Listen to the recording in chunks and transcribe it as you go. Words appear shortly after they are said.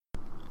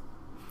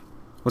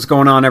What's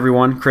going on,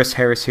 everyone? Chris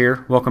Harris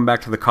here. Welcome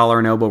back to the Collar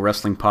and Elbow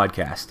Wrestling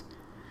Podcast.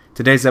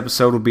 Today's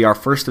episode will be our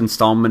first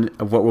installment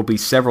of what will be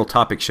several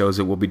topic shows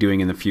that we'll be doing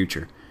in the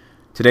future.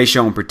 Today's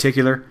show in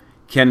particular,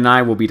 Ken and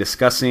I will be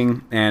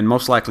discussing and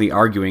most likely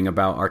arguing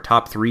about our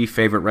top 3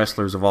 favorite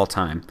wrestlers of all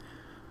time.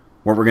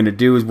 What we're going to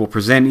do is we'll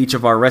present each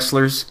of our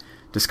wrestlers,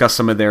 discuss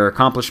some of their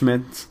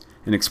accomplishments,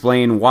 and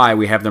explain why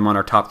we have them on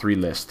our top 3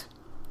 list.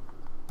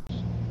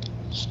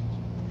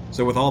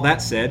 So with all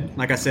that said,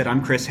 like I said,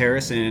 I'm Chris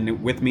Harris,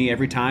 and with me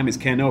every time is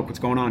Ken Oak. What's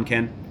going on,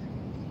 Ken?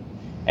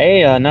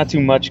 Hey, not too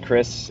much,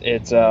 Chris.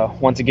 It's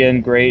once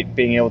again great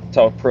being able to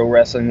talk pro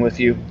wrestling with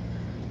you.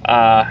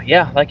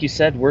 Like you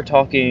said, we're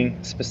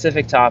talking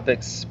specific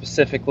topics,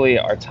 specifically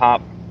our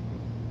top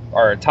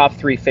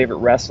 3 favorite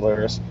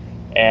wrestlers,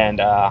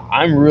 and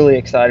I'm really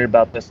excited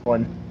about this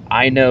one.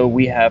 I know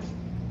we have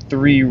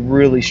 3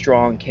 really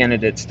strong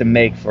candidates to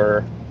make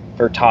for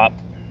top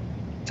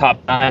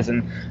guys,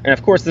 and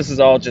of course this is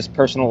all just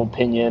personal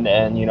opinion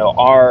and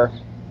our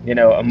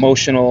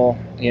emotional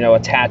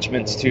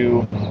attachments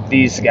to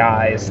these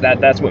guys.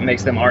 That's what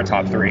makes them our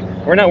top 3.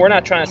 We're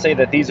not trying to say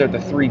that these are the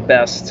 3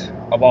 best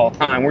of all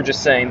time. We're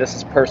just saying this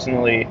is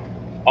personally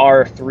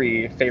our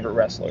 3 favorite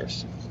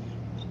wrestlers.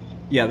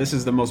 Yeah, this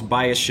is the most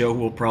biased show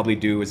we'll probably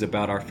do is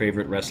about our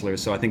favorite wrestlers,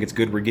 so I think it's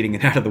good we're getting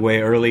it out of the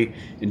way early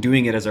and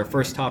doing it as our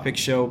first topic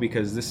show,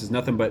 because this is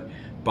nothing but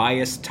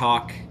biased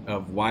talk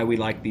of why we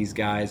like these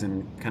guys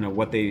and kind of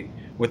what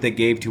they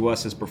gave to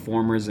us as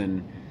performers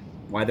and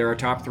why they're our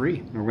top 3.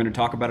 And we're going to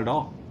talk about it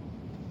all.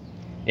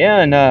 Yeah,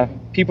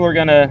 and people are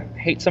going to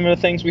hate some of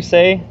the things we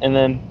say, and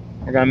then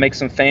we're going to make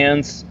some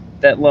fans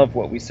that love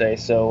what we say.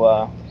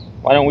 So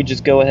why don't we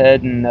just go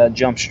ahead and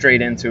jump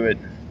straight into it?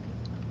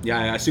 Yeah,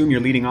 I assume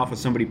you're leading off with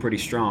somebody pretty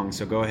strong,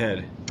 so go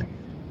ahead.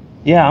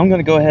 Yeah, I'm going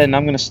to go ahead and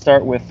I'm going to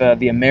start with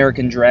the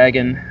American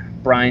Dragon,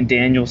 Bryan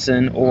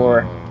Danielson,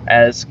 or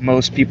as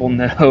most people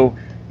know,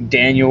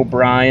 Daniel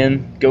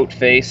Bryan,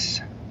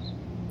 Goatface.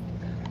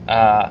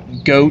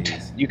 Goat,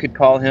 you could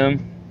call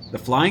him. The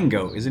Flying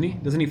Goat, isn't he?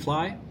 Doesn't he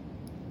fly?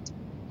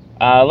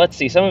 Let's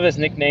see. Some of his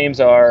nicknames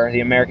are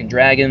the American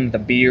Dragon, the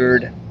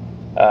Beard,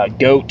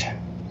 Goat,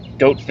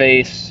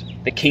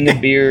 Goatface, the King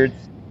of Beards.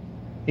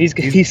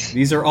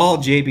 These are all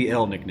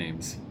JBL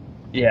nicknames.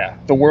 Yeah,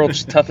 the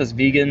world's toughest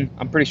vegan.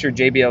 I'm pretty sure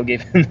JBL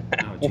gave him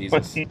that. Oh,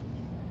 Jesus.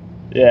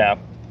 Yeah,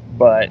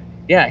 but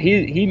yeah,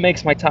 he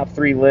makes my top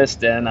 3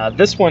 list, and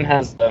this one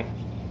has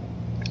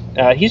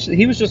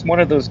he was just one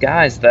of those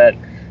guys that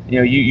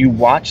you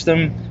watch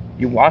them,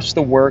 you watch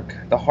the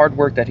hard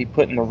work that he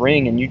put in the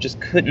ring, and you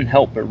just couldn't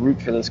help but root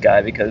for this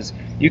guy because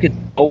you could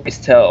always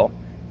tell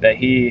that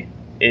he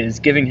is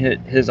giving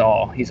his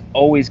all. He's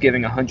always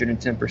giving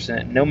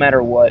 110%, no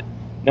matter what.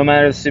 No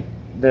matter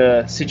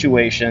the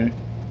situation,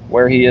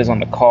 where he is on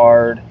the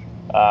card,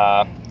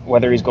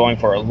 whether he's going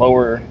for a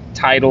lower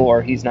title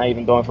or he's not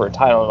even going for a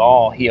title at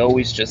all, he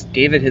always just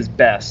gave it his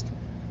best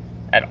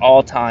at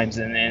all times,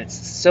 and it's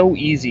so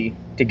easy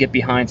to get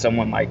behind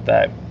someone like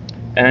that.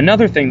 And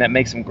another thing that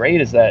makes him great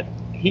is that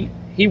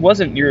he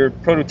wasn't your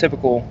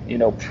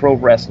prototypical pro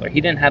wrestler. He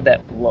didn't have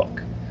that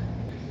look.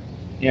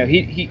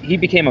 He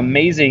became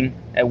amazing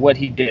at what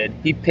he did.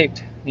 He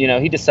picked,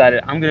 he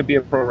decided, I'm going to be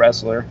a pro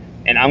wrestler,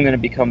 and I'm going to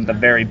become the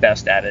very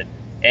best at it.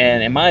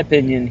 And in my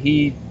opinion,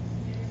 he,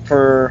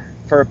 for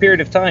a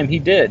period of time, he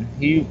did.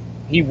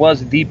 He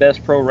was the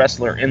best pro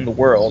wrestler in the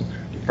world.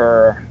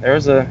 There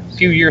was a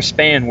few year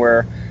span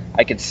where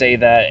I could say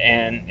that,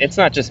 and it's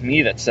not just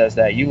me that says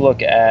that. You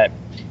look at,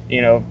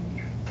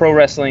 Pro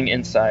Wrestling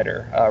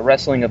Insider,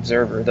 Wrestling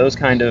Observer, those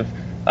kind of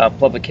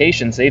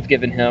publications, they've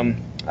given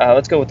him,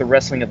 let's go with the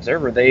Wrestling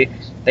Observer, they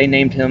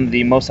named him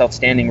the most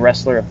outstanding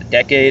wrestler of the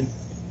decade.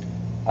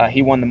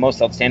 He won the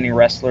most outstanding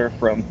wrestler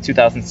from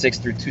 2006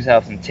 through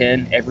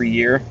 2010 every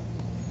year.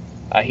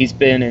 He's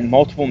been in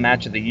multiple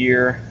match of the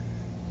year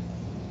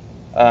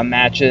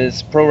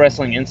matches. Pro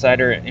Wrestling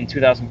Insider in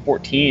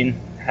 2014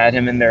 had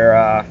him in their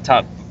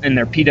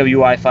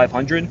PWI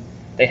 500.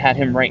 They had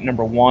him ranked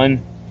number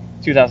 1.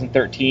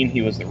 2013,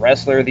 he was the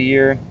wrestler of the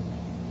year.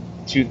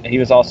 He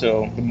was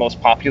also the most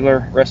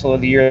popular wrestler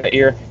of the year that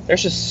year.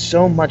 There's just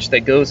so much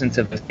that goes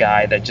into this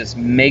guy that just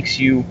makes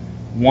you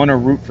want to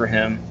root for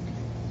him.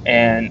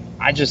 And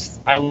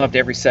I loved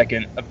every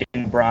second of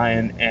Daniel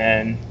Bryan.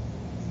 And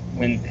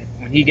when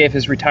he gave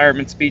his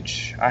retirement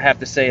speech, I have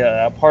to say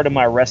a part of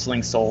my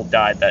wrestling soul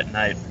died that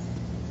night.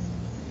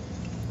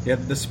 Yeah,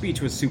 the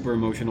speech was super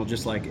emotional,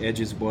 just like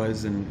Edge's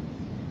was, and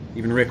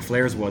even Ric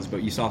Flair's was.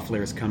 But you saw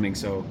Flair's coming,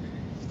 so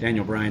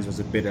Daniel Bryan's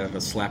was a bit of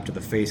a slap to the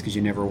face because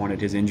you never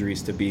wanted his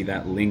injuries to be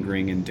that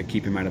lingering and to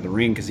keep him out of the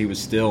ring, because he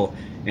was still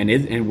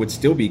and would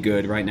still be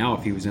good right now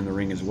if he was in the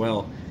ring as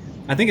well.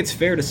 I think it's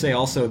fair to say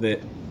also that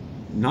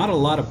not a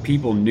lot of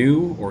people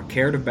knew or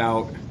cared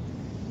about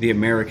the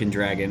American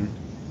Dragon,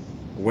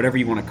 or whatever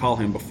you want to call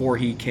him, before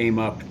he came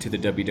up to the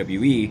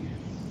WWE,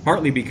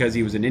 partly because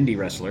he was an indie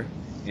wrestler,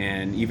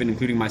 and even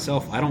including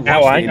myself, I don't watch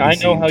Now the I indie know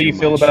scene how too you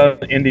feel much.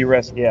 about indie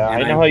wrestling. Yeah,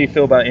 And I know how you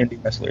feel about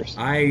indie wrestlers.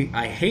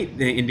 I hate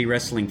the indie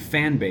wrestling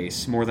fan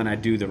base more than I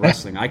do the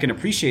wrestling. I can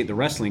appreciate the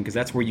wrestling because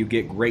that's where you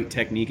get great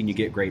technique and you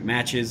get great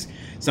matches.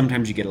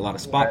 Sometimes you get a lot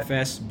of spot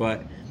fest,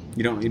 but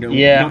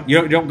Yeah.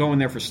 you don't go in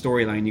there for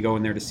storyline. You go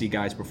in there to see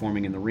guys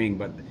performing in the ring.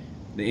 But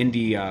the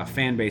indie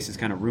fan base has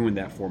kind of ruined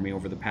that for me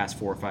over the past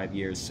 4 or 5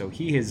 years. So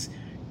he's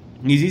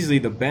easily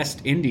the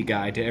best indie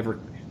guy to ever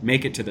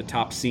make it to the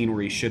top scene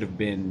where he should have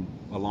been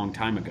a long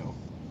time ago.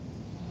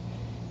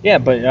 Yeah,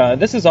 but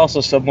this is also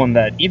someone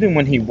that even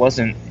when he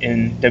wasn't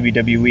in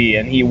WWE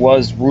and he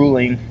was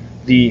ruling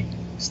the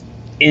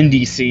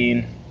indie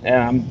scene, and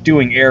I'm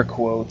doing air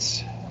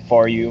quotes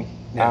for you,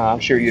 Yeah, I'm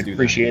sure please you'd do that.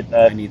 appreciate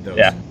that. I need those.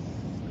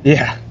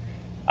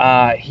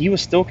 Yeah. He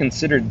was still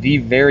considered the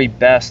very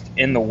best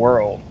in the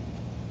world.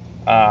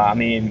 I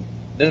mean,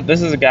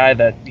 this is a guy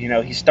that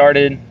he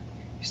started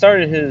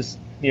his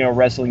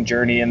wrestling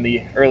journey in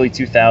the early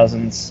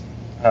 2000s,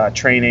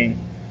 training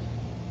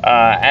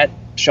at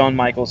Shawn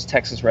Michaels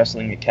Texas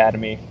Wrestling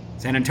Academy.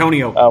 San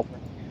Antonio.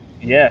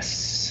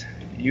 Yes,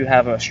 you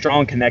have a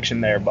strong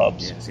connection there,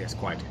 Bubs. Yes,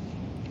 quite.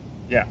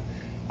 Yeah.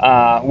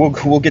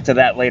 We'll get to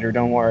that later.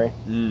 Don't worry.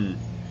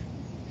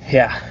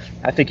 Yeah,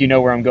 I think you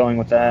know where I'm going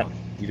with that.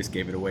 You just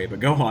gave it away, but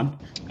go on.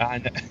 I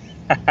know.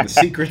 The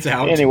secret's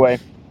out. Anyway,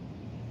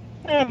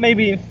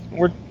 maybe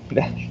we're.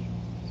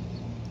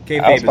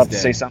 Kayfabe I was about is to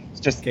dead. say something. It's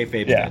just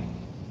Kayfabe's yeah. dead.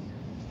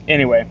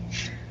 Anyway,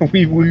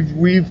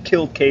 we've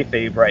killed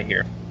kayfabe right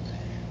here.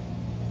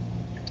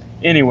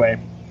 Anyway,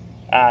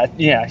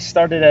 I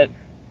started at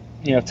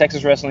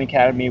Texas Wrestling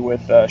Academy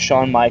with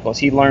Shawn Michaels.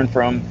 He learned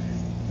from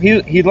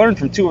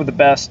two of the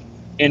best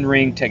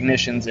in-ring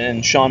technicians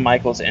in Shawn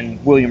Michaels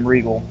and William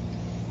Regal,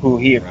 who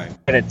he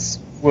credits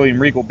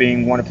William Regal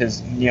being one of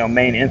his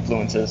main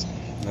influences.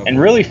 Okay. And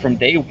really from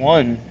day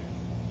one,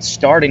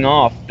 starting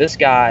off, this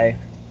guy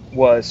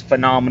was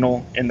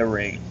phenomenal in the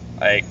ring.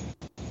 Like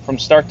from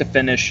start to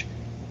finish,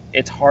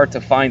 it's hard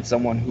to find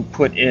someone who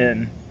put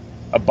in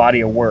a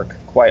body of work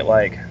quite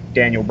like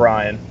Daniel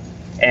Bryan.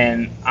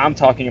 And I'm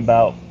talking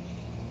about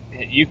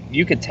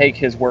you could take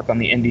his work on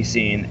the indie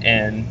scene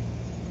and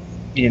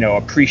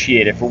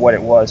appreciate it for what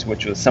it was,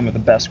 which was some of the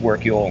best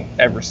work you'll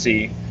ever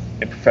see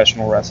in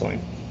professional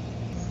wrestling.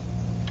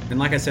 And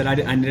like I said, I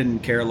didn't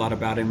care a lot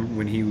about him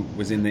when he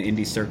was in the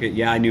indie circuit.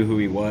 Yeah, I knew who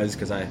he was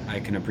because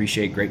I can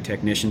appreciate great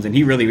technicians, and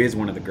he really is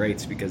one of the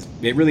greats. Because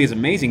it really is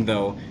amazing,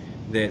 though,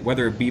 that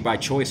whether it be by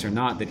choice or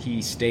not, that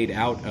he stayed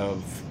out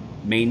of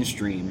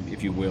mainstream,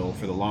 if you will,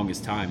 for the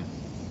longest time.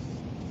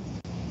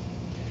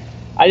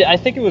 I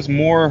think it was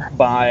more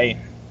by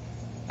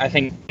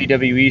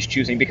WWE's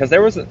choosing, because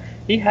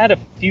he had a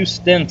few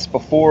stints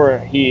before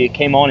he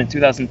came on in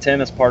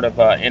 2010 as part of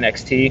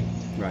NXT.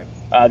 Right.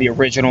 The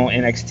original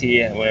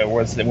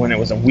NXT when it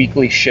was a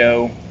weekly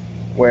show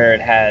where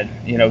it had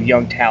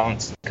young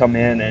talents come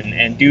in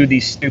and do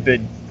these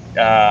stupid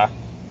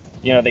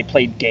they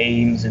played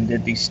games and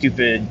did these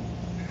stupid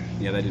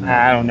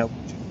I don't know.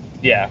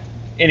 Yeah.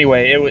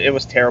 Anyway, it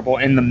was terrible.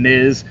 And The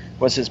Miz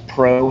was his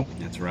pro.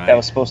 That's right. That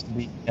was supposed to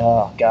be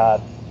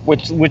God,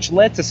 which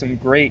led to some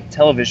great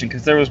television,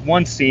 because there was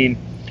one scene,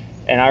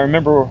 and I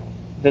remember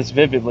this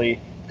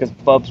vividly because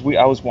Bubs,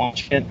 I was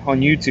watching it on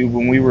YouTube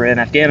when we were in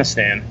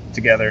Afghanistan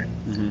together,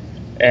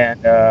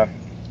 and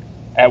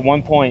at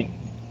one point,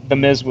 The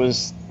Miz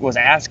was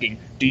asking,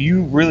 "Do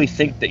you really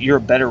think that you're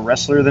a better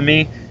wrestler than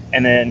me?"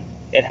 And then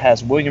it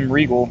has William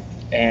Regal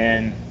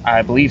and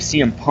I believe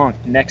CM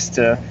Punk next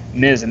to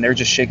Miz, and they're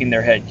just shaking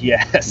their head.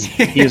 Yes,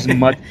 he is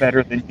much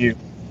better than you.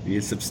 He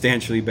is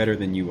substantially better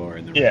than you are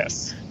in the ring.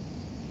 Yes.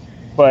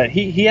 But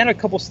he had a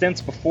couple stints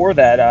before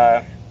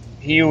that.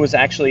 He was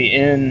actually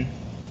in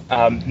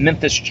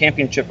Memphis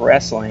Championship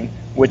Wrestling,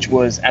 which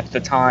was at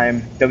the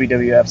time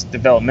WWF's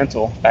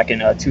developmental back in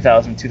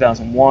 2000,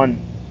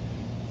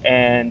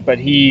 2001. But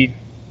he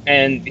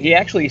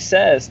actually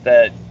says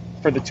that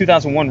for the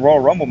 2001 Royal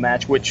Rumble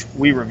match, which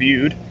we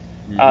reviewed,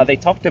 they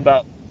talked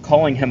about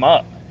calling him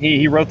up.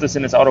 He wrote this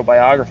in his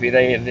autobiography.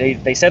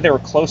 They said they were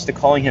close to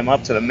calling him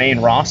up to the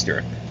main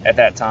roster at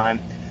that time.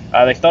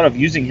 They thought of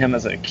using him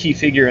as a key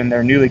figure in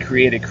their newly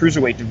created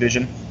cruiserweight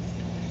division,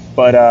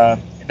 but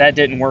that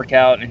didn't work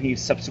out, and he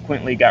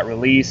subsequently got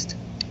released.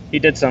 He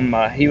did some.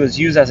 He was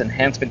used as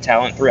enhancement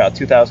talent throughout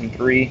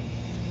 2003,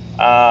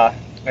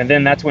 and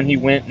then that's when he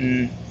went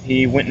and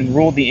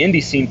ruled the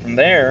indie scene from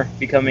there,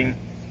 becoming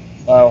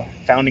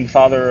founding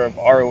father of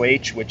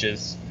ROH, which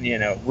is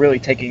really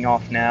taking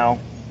off now.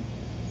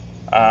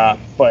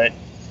 But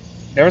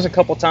there was a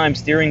couple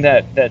times during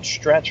that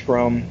stretch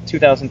from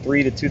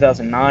 2003 to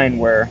 2009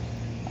 where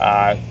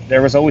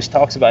there was always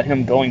talks about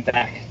him going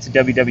back to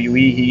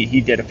WWE.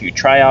 He did a few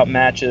tryout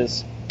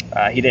matches.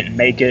 He didn't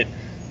make it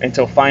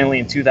until finally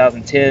in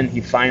 2010 he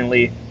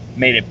finally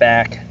made it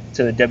back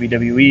to the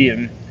WWE.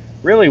 And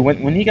really,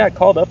 when he got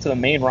called up to the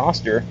main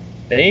roster,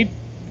 they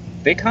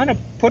kind of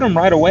put him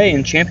right away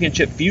in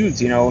championship feuds.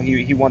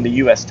 He won the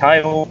U.S.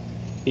 title.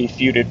 He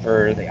feuded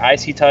for the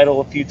IC title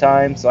a few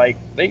times. Like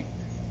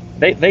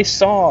they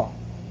saw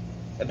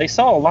they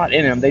saw a lot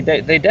in him. They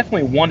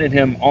definitely wanted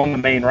him on the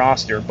main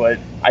roster, but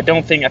I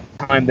don't think at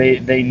the time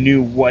they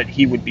knew what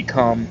he would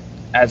become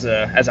as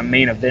a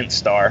main event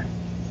star.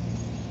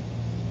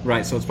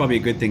 Right, so it's probably a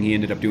good thing he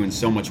ended up doing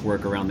so much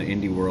work around the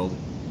indie world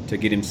to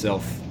get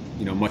himself,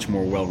 much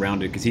more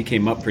well-rounded, because he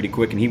came up pretty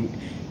quick, and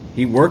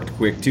he worked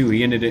quick too.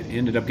 He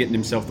ended up getting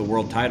himself the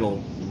world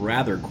title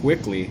rather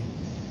quickly.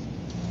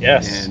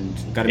 Yes, and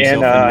got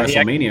himself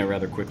in WrestleMania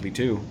rather quickly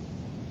too.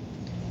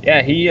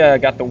 Yeah, he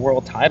got the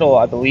world title,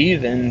 I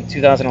believe, in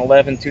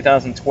 2011,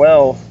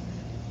 2012.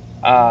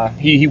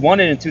 He won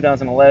it in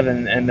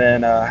 2011, and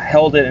then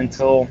held it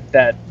until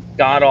that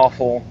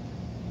god-awful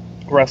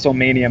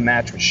WrestleMania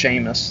match with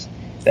Sheamus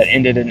that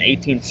ended in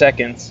 18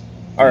 seconds.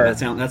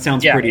 That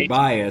sounds pretty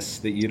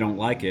biased that you don't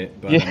like it,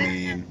 but yeah. I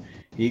mean,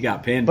 he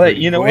got pinned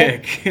pretty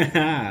quick.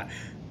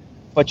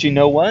 But you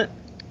know what?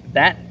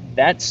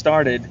 That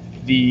started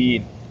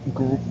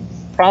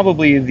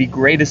probably the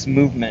greatest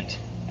movement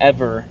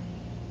ever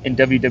in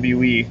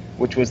WWE,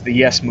 which was the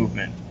Yes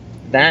Movement.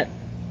 That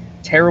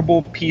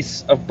terrible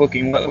piece of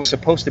booking, what was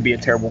supposed to be a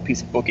terrible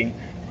piece of booking,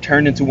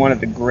 turned into one of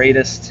the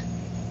greatest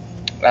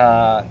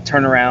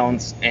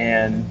turnarounds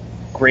and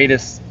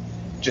greatest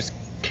just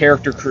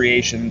character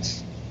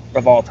creations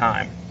of all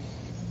time.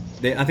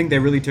 I think they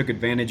really took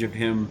advantage of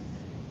him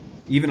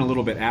even a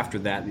little bit after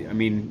that. I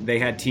mean, they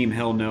had Team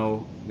Hell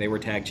No. They were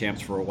tag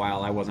champs for a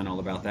while. I wasn't all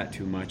about that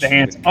too much.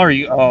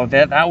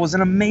 That was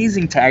an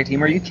amazing tag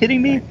team. Are you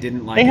kidding me? I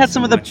didn't like it. They had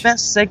some of the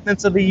best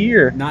segments of the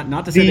year.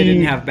 Not to say they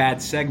didn't have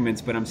bad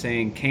segments, but I'm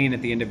saying Kane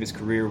at the end of his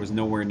career was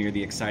nowhere near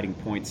the exciting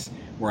points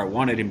where I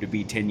wanted him to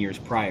be 10 years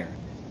prior.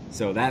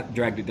 So that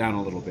dragged it down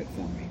a little bit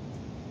for me.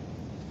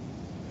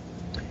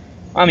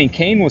 I mean,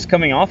 Kane was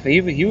coming off.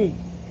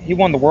 He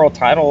won the world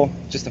title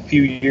just a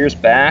few years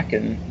back,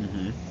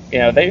 and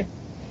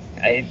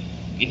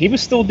he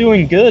was still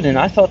doing good. And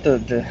I thought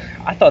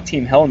I thought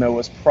Team Hell No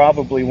was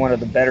probably one of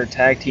the better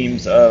tag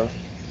teams of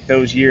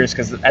those years,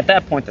 because at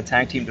that point the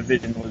tag team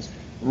division was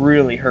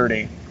really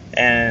hurting,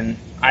 and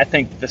I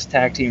think this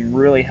tag team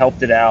really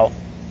helped it out.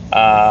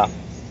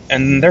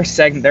 And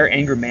their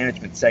anger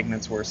management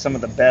segments were some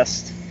of the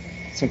best,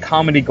 some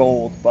comedy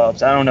gold,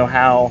 Bubs. I don't know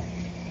how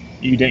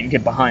you didn't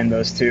get behind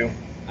those two.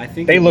 I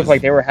think they looked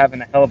like they were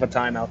having a hell of a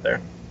time out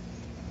there.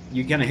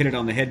 You kind of hit it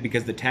on the head,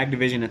 because the tag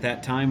division at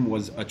that time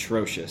was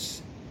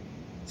atrocious.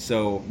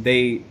 So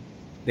they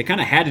kind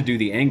of had to do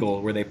the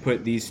angle where they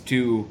put these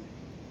two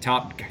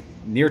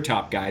near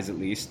top guys, at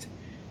least,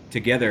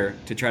 together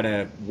to try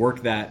to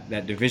work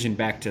that division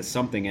back to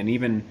something. And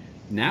even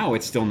now,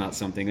 it's still not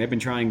something. They've been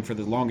trying for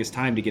the longest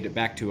time to get it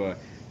back to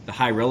the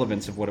high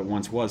relevance of what it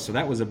once was. So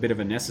that was a bit of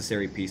a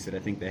necessary piece that I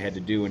think they had to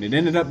do. And it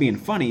ended up being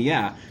funny,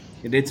 yeah.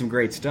 It did some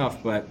great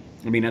stuff, but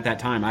I mean, at that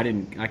time,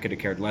 I could have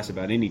cared less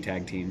about any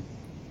tag team.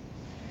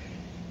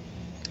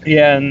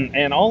 Yeah,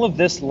 and all of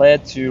this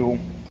led to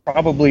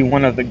probably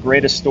one of the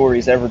greatest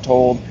stories ever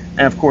told.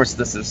 And of course,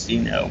 this is,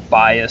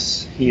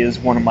 bias. He is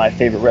one of my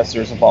favorite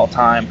wrestlers of all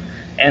time.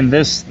 And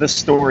this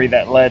story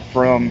that led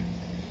from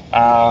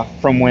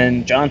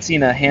when John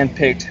Cena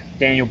handpicked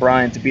Daniel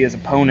Bryan to be his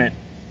opponent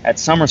at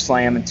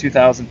SummerSlam in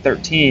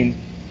 2013,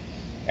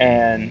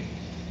 and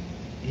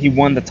he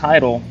won the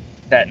title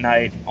that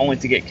night, only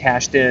to get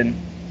cashed in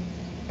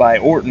by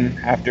Orton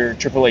after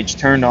Triple H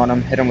turned on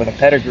him, hit him with a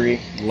pedigree.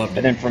 Loved it.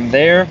 And then from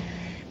there,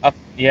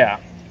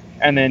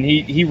 and then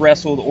he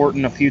wrestled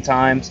Orton a few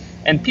times.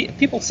 And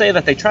people say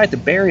that they tried to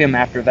bury him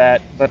after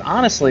that, but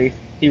honestly,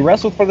 he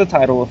wrestled for the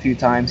title a few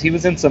times. He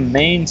was in some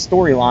main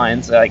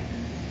storylines. Like,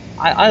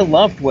 I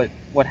loved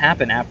what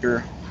happened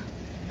after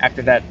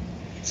that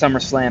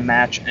SummerSlam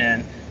match,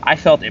 and I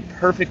felt it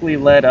perfectly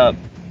led up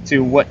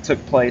to what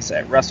took place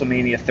at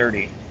WrestleMania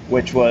 30,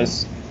 which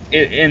was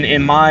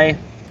in my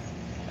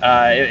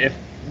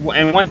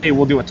and one day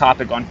we'll do a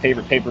topic on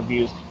favorite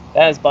pay-per-views.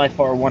 That is by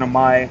far one of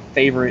my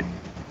favorite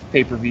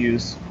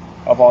pay-per-views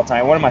of all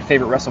time. One of my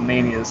favorite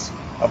WrestleManias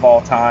of all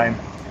time,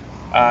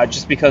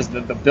 just because the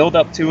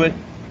build-up to it.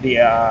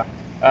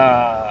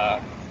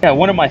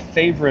 One of my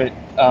favorite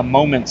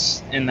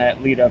moments in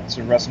that lead-up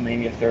to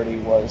WrestleMania 30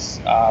 was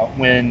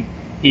when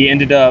he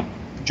ended up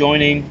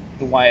joining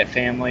the Wyatt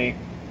family.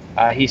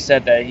 He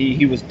said that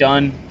he was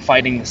done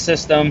fighting the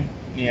system.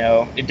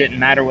 It didn't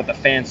matter what the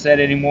fans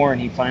said anymore,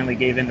 and he finally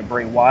gave in to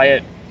Bray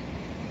Wyatt,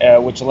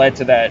 which led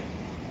to that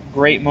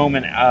great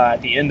moment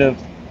at the end of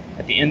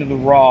the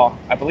Raw.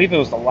 I believe it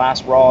was the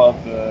last Raw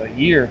of the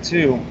year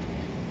too,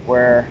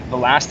 where the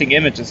lasting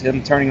image is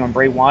him turning on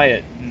Bray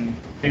Wyatt and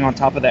being on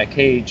top of that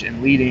cage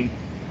and leading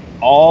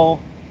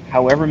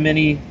however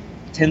many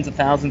tens of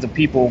thousands of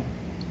people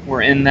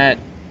were in that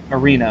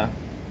arena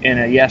in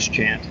a yes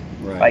chant.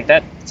 Right. Like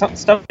that,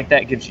 stuff like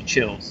that gives you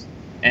chills,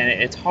 and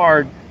it's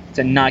hard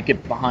to not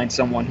get behind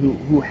someone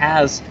who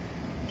has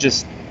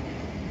it.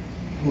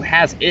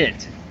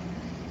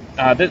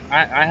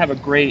 I have a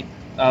great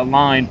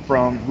line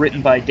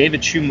written by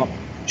David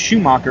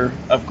Schumacher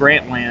of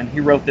Grantland. He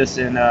wrote this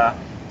in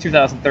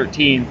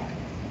 2013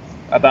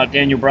 about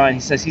Daniel Bryan. He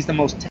says he's the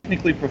most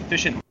technically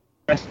proficient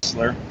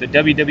wrestler the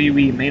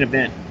WWE main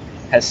event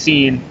has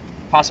seen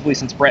possibly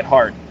since Bret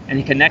Hart, and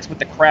he connects with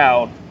the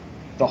crowd,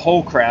 the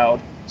whole crowd.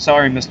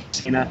 Sorry, Mr.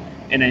 Cena,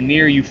 in a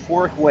near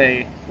euphoric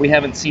way we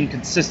haven't seen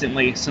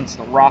consistently since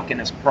The Rock in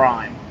his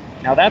prime.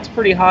 Now that's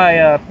pretty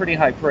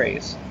high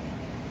praise.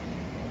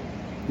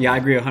 Yeah, I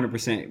agree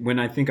 100%. When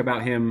I think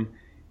about him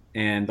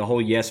and the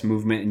whole Yes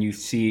movement, and you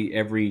see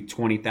every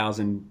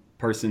 20,000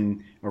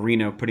 person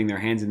arena putting their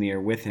hands in the air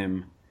with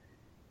him,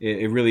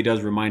 it really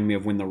does remind me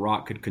of when The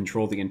Rock could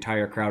control the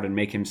entire crowd and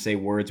make him say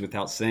words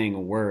without saying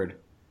a word. It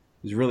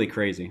was really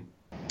crazy.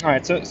 All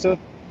right,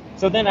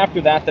 so then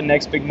after that, the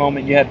next big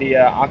moment, you had the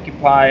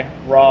Occupy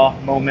Raw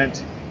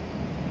moment.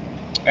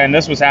 And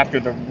this was after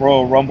the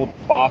Royal Rumble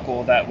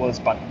debacle that was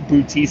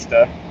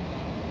Bautista.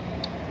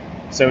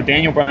 So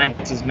Daniel Bryan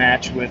gets his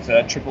match with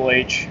Triple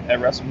H at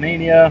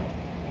WrestleMania.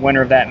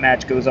 Winner of that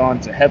match goes on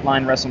to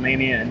headline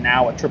WrestleMania and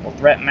now a triple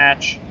threat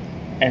match.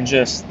 And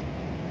just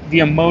the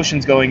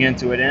emotions going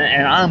into it.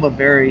 And I'm a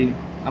very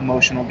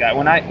emotional guy.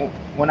 When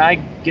I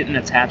get an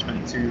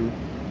attachment to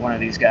one of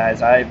these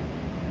guys,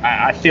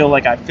 I feel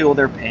like I feel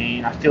their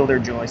pain, I feel their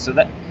joy. So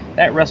that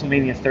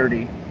WrestleMania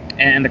 30,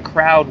 and the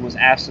crowd was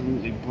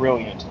absolutely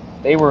brilliant.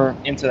 They were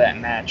into that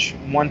match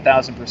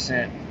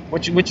 1,000%,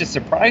 which is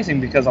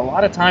surprising because a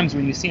lot of times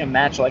when you see a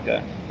match like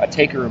a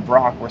Taker or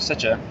Brock where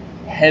such a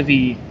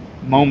heavy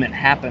moment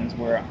happens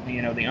where,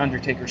 you know, the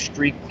Undertaker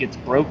streak gets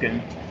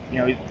broken, you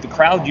know, the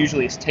crowd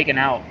usually is taken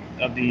out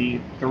of the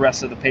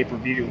rest of the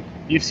pay-per-view.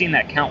 You've seen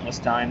that countless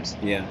times.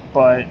 Yeah.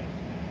 But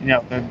you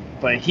know,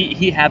 but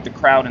he had the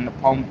crowd in the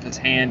palm of his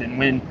hand, and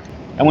when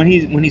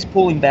he's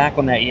pulling back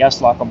on that yes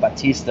lock on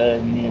Batista,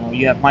 and you know,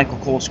 you have Michael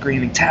Cole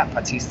screaming, "Tap,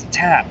 Batista,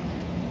 tap!"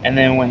 And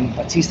then when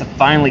Batista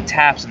finally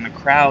taps and the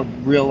crowd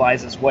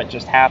realizes what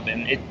just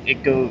happened, they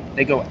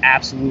go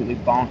absolutely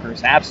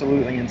bonkers,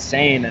 absolutely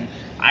insane. And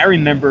I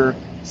remember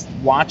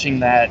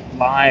watching that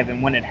live,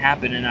 and when it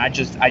happened, and I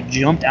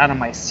jumped out of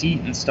my seat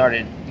and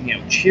started, you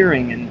know,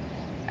 cheering, and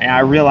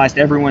I realized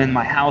everyone in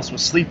my house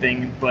was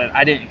sleeping, but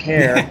I didn't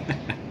care.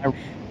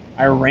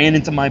 I ran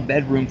into my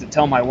bedroom to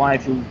tell my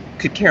wife, who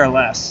could care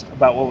less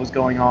about what was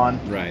going on.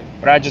 Right.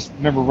 But I just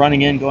remember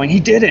running in going, "He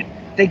did it!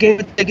 They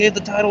gave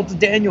the title to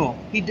Daniel.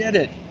 He did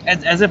it!"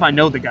 As if I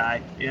know the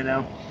guy, you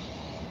know.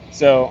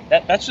 So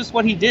that's just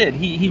what he did.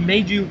 He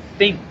made you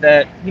think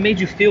that, he made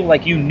you feel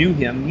like you knew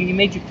him. He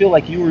made you feel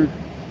like you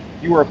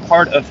were a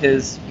part of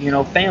his, you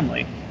know,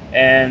 family.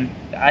 And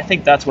I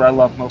think that's what I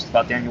love most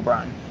about Daniel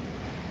Bryan.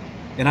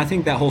 And I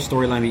think that whole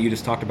storyline that you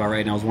just talked about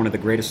right now is one of the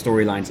greatest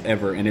storylines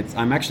ever. And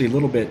I'm actually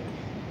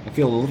I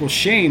feel a little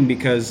shame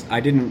because I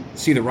didn't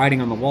see the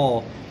writing on the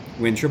wall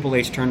when Triple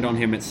H turned on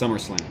him at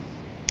SummerSlam.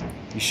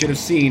 You should have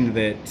seen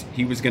that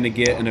he was going to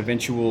get an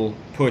eventual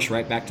push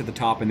right back to the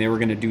top, and they were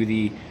going to do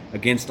the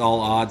against all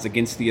odds,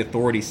 against the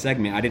authority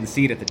segment. I didn't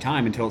see it at the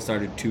time until it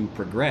started to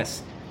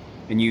progress.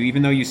 And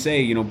even though you say,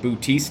 you know,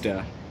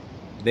 Bautista,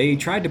 they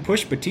tried to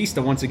push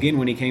Batista once again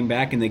when he came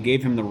back, and they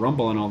gave him the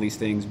Rumble and all these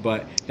things,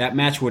 but that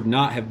match would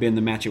not have been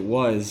the match it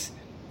was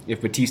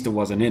if Batista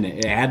wasn't in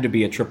it. It had to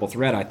be a triple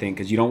threat, I think,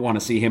 because you don't want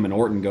to see him and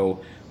Orton go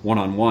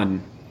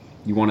one-on-one.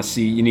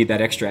 You need that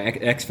extra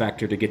X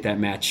factor to get that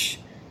match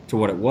to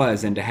what it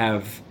was, and to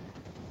have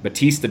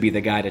Batista be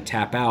the guy to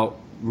tap out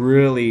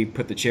really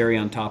put the cherry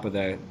on top of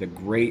the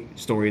great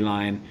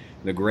storyline,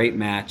 the great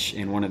match,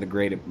 and one of the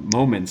great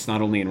moments,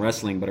 not only in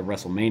wrestling, but of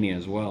WrestleMania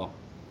as well.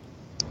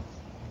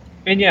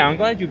 And yeah, I'm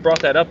glad you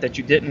brought that up, that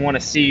you didn't want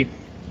to see,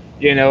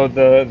 you know,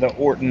 the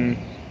Orton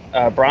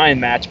Bryan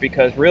match,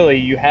 because really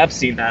you have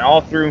seen that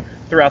all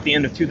throughout the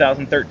end of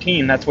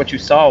 2013. That's what you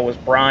saw, was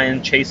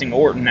Bryan chasing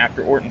Orton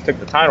after Orton took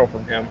the title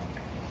from him.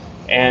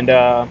 And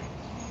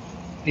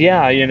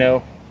yeah, you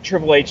know,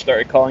 Triple H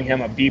started calling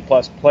him a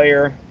B-plus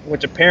player,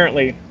 which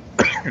apparently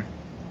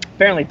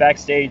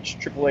backstage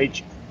Triple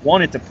H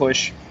wanted to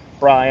push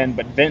Bryan,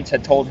 but Vince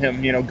had told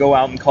him, you know, go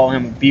out and call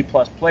him a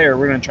B-plus player.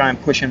 We're going to try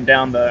and push him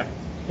down the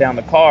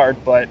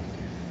card. But,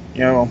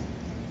 you know,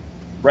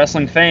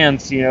 wrestling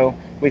fans, you know,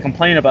 we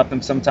complain about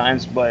them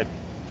sometimes, but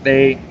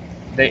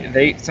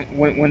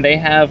when they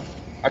have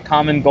a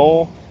common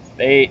goal,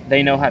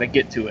 they know how to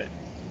get to it.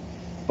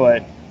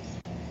 But,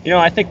 you know,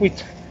 I think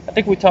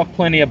we talked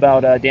plenty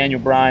about Daniel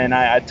Bryan.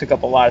 I took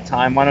up a lot of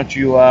time. Why don't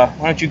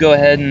you go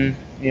ahead and,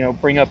 you know,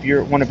 bring up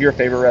one of your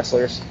favorite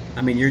wrestlers?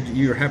 I mean,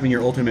 you're having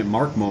your ultimate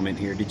Mark moment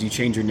here. Did you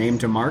change your name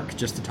to Mark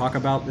just to talk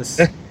about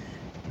this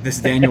this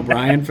Daniel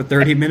Bryan for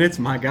 30 minutes?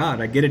 My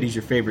God, I get it. He's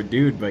your favorite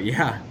dude, but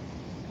yeah.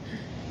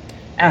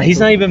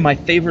 He's not even my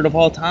favorite of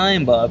all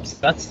time, Bubs.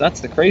 That's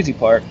the crazy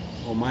part.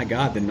 Oh my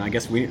God, then I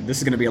guess this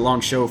is going to be a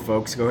long show,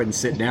 folks. Go ahead and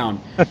sit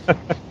down.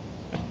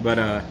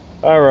 But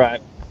all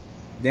right.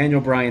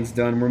 Daniel Bryan's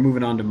done. We're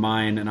moving on to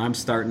mine, and I'm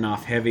starting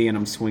off heavy, and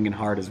I'm swinging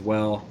hard as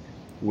well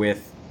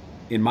with,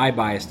 in my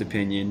biased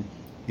opinion,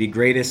 the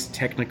greatest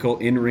technical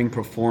in-ring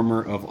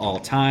performer of all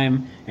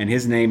time, and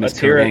his name is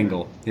Kurt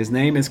Angle. His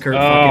name is Kurt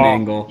fucking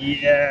Angle.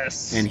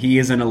 Yes. And he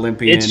is an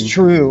Olympian. It's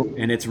true.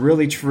 And it's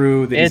really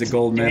true that he's a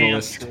gold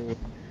medalist. True.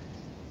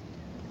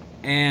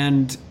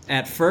 And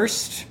at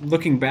first,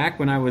 looking back,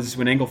 when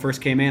Angle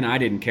first came in, I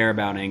didn't care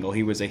about Angle.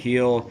 He was a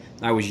heel.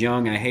 I was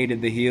young. I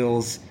hated the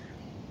heels.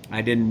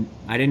 I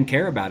didn't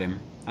care about him.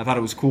 I thought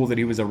it was cool that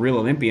he was a real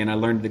Olympian. I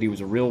learned that he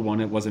was a real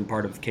one. It wasn't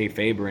part of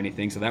kayfabe or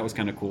anything, so that was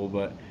kind of cool.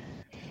 But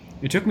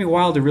it took me a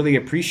while to really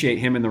appreciate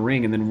him in the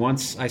ring, and then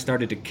once I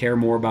started to care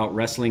more about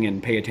wrestling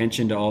and pay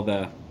attention to all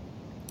the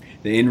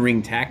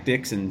in-ring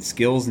tactics and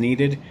skills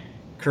needed,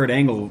 Kurt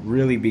Angle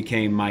really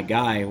became my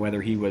guy,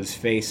 whether he was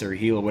face or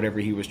heel, whatever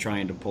he was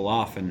trying to pull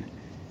off. And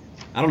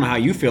I don't know how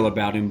you feel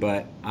about him,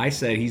 but I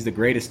said he's the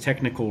greatest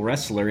technical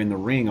wrestler in the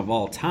ring of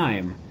all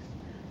time.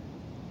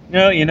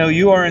 No,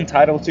 you are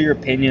entitled to your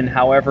opinion,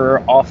 however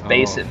off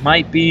base it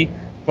might be.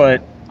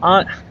 But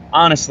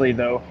honestly,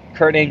 though,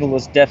 Kurt Angle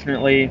was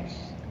definitely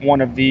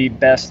one of the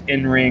best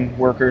in-ring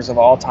workers of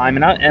all time.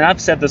 And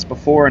I've said this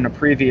before in a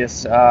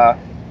previous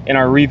in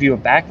our review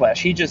of Backlash.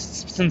 He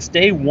just, since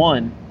day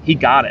one, he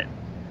got it.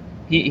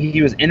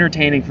 He was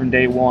entertaining from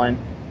day one.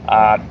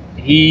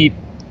 He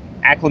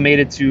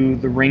acclimated to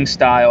the ring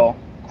style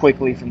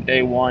quickly from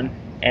day one,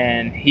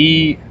 and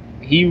he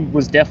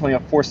was definitely a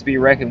force to be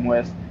reckoned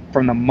with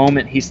from the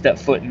moment he stepped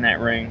foot in that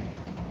ring.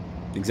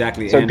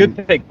 Exactly. So good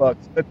pick,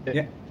 Bucks. Good pick.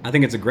 Yeah, I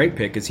think it's a great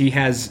pick because he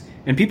has,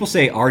 and people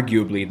say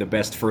arguably the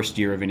best first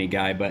year of any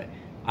guy, but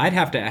I'd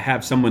have to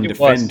have someone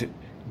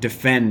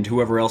defend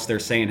whoever else they're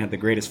saying had the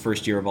greatest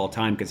first year of all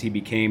time, because he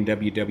became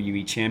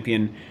WWE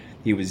champion.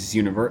 He was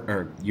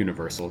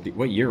Universal.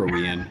 What year are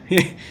we in?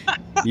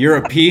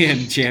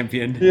 European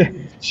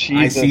champion.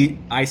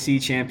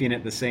 IC champion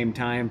at the same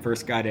time.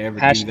 First guy to ever do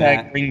that.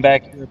 Hashtag bring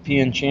back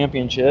European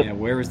Championship. Yeah,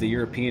 where is the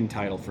European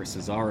title for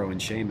Cesaro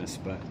and Sheamus?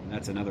 But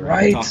that's another.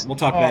 Right. We'll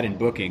talk that in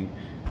booking.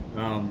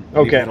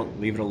 Okay.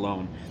 Leave it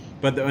alone.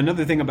 But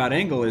another thing about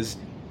Angle is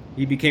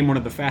he became one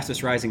of the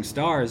fastest rising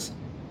stars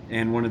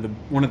and one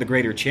of the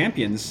greater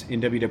champions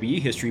in WWE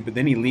history. But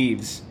then he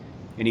leaves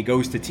and he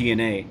goes to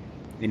TNA.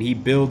 And he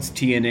builds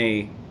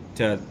TNA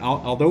to,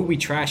 although we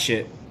trash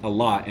it a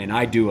lot, and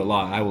I do a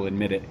lot, I will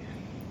admit it,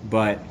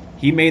 but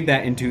he made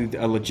that into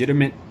a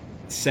legitimate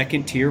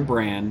second-tier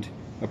brand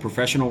of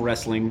professional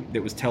wrestling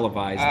that was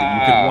televised, that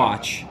you could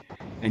watch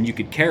and you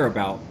could care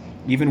about,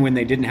 even when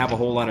they didn't have a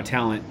whole lot of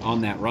talent on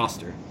that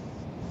roster.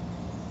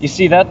 You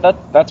see,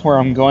 that's where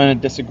I'm going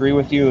to disagree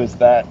with you, is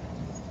that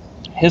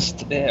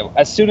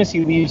as soon as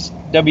he leaves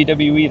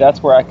WWE,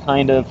 that's where I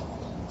kind of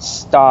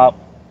stop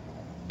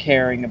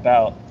caring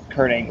about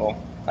Kurt Angle.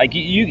 Like,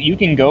 you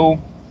can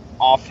go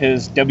off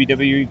his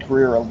WWE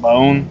career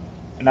alone,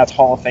 and that's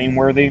Hall of Fame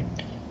worthy,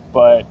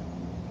 but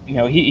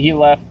he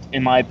left,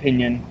 in my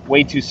opinion,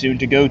 way too soon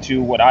to go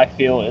to what I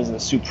feel is a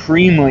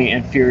supremely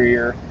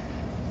inferior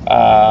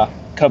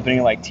company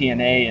like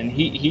TNA, and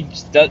he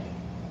just does,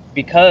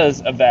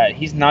 because of that,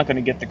 he's not going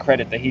to get the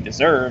credit that he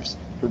deserves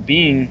for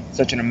being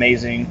such an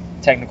amazing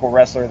technical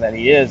wrestler that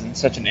he is, and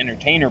such an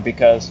entertainer,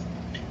 because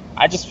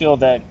I just feel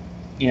that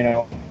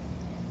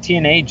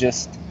TNA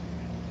just,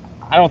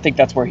 I don't think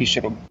that's where he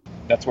should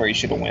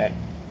have went.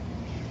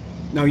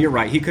 No, you're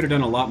right. He could have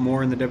done a lot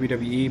more in the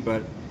WWE,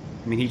 but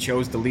I mean, he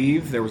chose to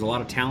leave. There was a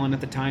lot of talent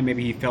at the time.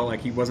 Maybe he felt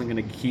like he wasn't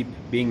going to keep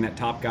being that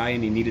top guy,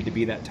 and he needed to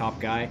be that top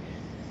guy.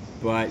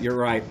 But you're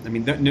right. I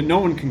mean, no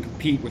one can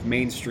compete with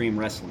mainstream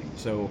wrestling.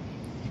 So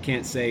you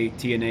can't say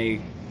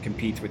TNA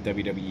competes with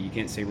WWE. You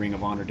can't say Ring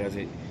of Honor does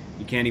it.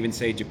 You can't even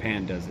say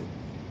Japan does it.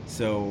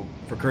 So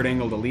for Kurt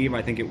Angle to leave,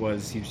 I think he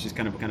was just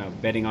kind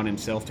of betting on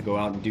himself to go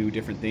out and do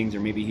different things,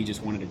 or maybe he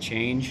just wanted to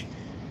change.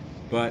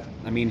 But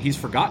I mean, he's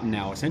forgotten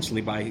now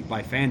essentially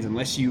by fans,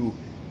 unless you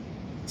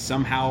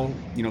somehow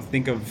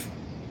think of,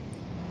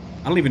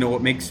 I don't even know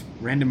what makes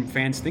random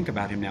fans think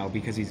about him now,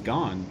 because he's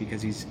gone,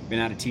 because he's been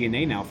out of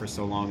TNA now for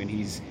so long, and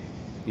he's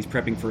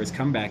prepping for his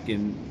comeback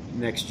in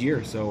next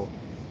year. So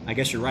I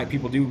guess you're right.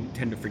 People do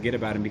tend to forget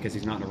about him because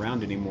he's not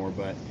around anymore.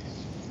 But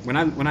when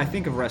I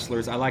think of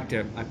wrestlers,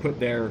 I put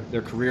their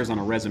careers on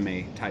a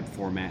resume type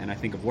format, and I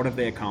think of what have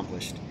they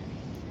accomplished.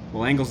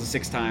 Well, Angle's a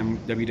 6-time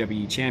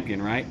WWE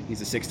champion, right?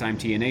 He's a 6-time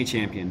TNA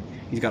champion.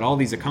 He's got all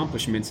these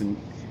accomplishments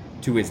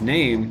to his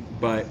name,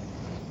 but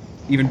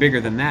even bigger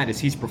than that is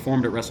he's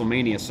performed at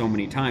WrestleMania so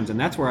many times, and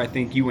that's where I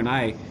think you and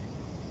I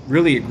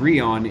really agree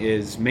on,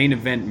 is main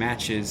event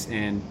matches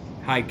and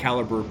high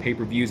caliber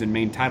pay-per-views and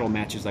main title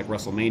matches like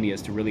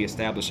WrestleManias to really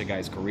establish a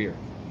guy's career.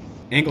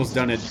 Angle's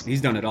done it. He's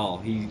done it all.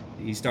 He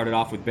started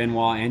off with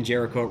Benoit and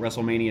Jericho at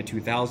WrestleMania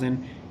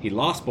 2000. He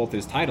lost both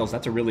his titles.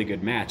 That's a really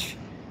good match.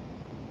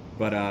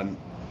 But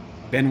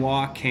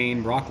Benoit,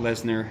 Kane, Brock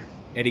Lesnar,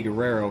 Eddie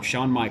Guerrero,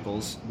 Shawn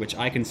Michaels, which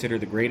I consider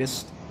the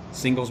greatest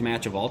singles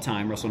match of all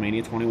time,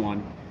 WrestleMania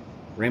 21.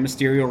 Rey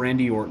Mysterio,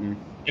 Randy Orton.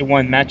 It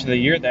won Match of the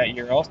Year that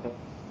year also.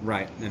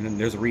 Right, and then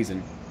there's a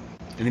reason.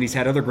 And then he's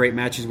had other great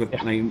matches with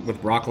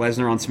Brock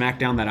Lesnar on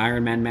SmackDown, that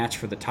Iron Man match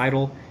for the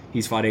title.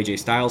 He's fought AJ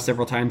Styles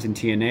several times in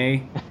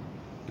TNA.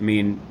 I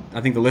mean,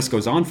 I think the list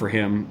goes on for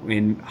him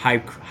in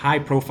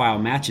high-profile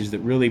matches that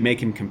really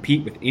make him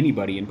compete with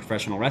anybody in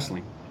professional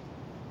wrestling.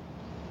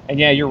 And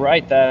yeah, you're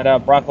right,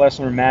 that Brock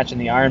Lesnar match and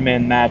the Iron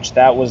Man match,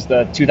 that was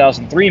the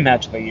 2003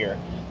 Match of the Year.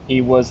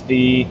 He was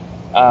the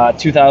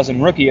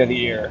 2000 Rookie of the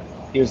Year.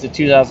 He was the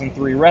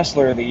 2003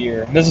 Wrestler of the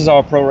Year. This is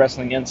all Pro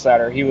Wrestling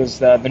Insider. He was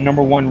the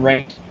number one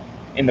ranked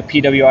in the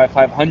PWI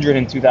 500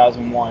 in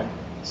 2001.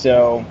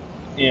 So,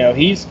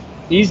 he's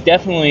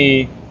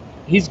definitely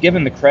he's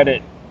given the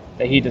credit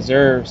that he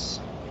deserves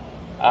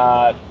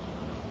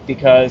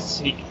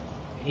because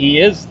he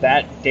is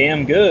that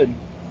damn good,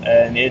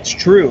 and it's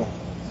true.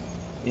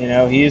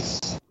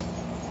 He's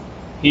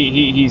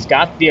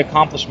got the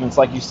accomplishments,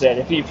 like you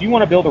said. If you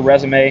want to build a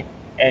resume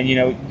and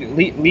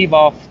leave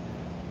off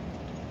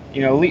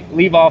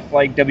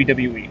like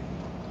WWE,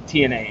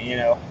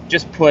 TNA,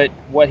 just put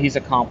what he's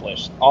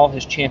accomplished, all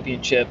his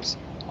championships,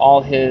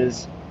 all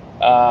his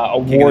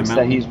awards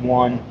that he's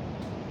won.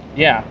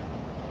 Yeah,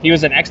 he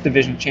was an X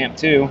Division champ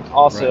too.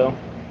 Also,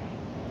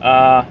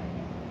 right.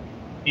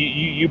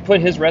 You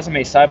put his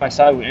resume side by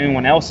side with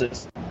anyone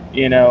else's.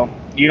 You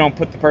don't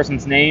put the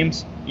person's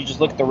names. You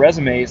just look at the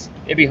resumes.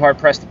 It'd be hard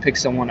pressed to pick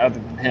someone other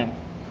than him.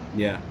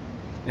 Yeah,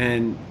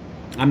 and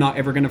I'm not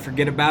ever going to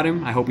forget about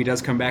him. I hope he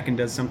does come back and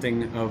does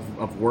something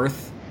of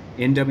worth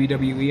in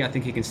WWE. I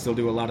think he can still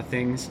do a lot of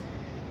things.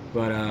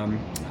 But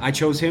I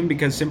chose him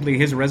because simply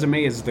his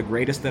resume is the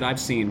greatest that I've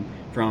seen,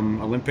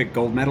 from Olympic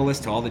gold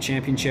medalist to all the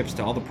championships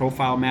to all the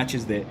profile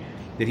matches that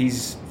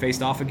he's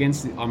faced off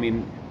against. I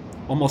mean,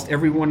 almost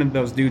every one of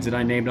those dudes that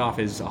I named off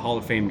is a Hall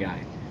of Fame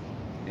guy.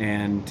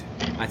 And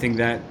I think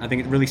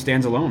it really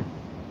stands alone.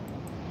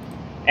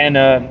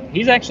 And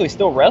he's actually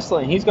still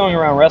wrestling. He's going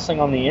around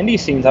wrestling on the indie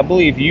scenes. I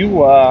believe you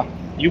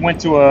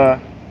went to a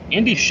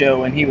indie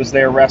show and he was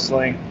there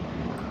wrestling.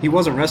 He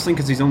wasn't wrestling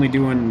because he's only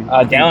doing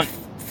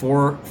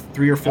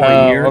 3 or 4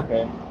 a year.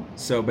 Okay.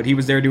 So, but he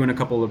was there doing a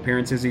couple of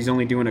appearances. He's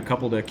only doing a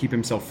couple to keep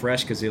himself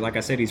fresh because, like I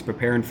said, he's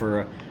preparing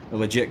for a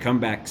legit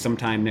comeback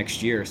sometime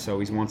next year. So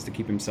he wants to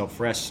keep himself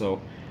fresh.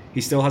 So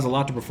he still has a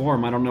lot to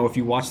perform. I don't know if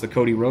you watched the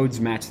Cody Rhodes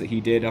match that he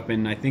did up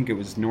in, I think it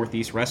was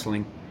Northeast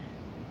Wrestling.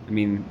 I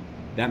mean,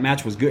 that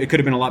match was good. It could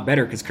have been a lot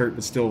better because Kurt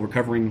was still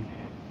recovering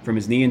from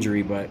his knee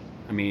injury, but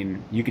I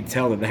mean, you could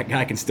tell that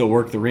guy can still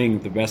work the ring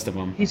with the best of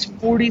them. He's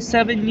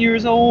 47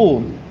 years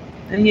old,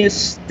 and he is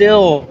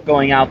still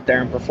going out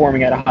there and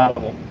performing at a high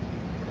level.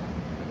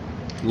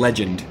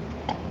 Legend.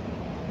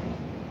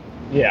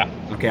 Yeah.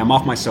 Okay, I'm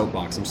off my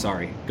soapbox. I'm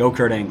sorry. Go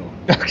Kurt Angle.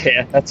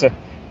 Okay, that's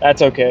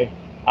okay.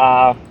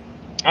 All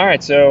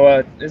right,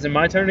 so is it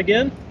my turn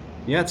again?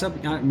 Yeah, it's up.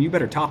 You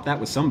better top that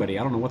with somebody.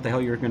 I don't know what the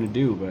hell you're going to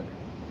do, but...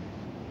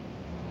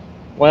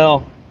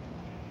 Well,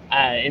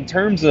 in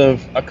terms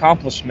of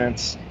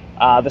accomplishments,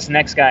 this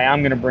next guy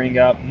I'm going to bring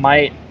up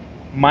might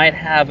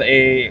have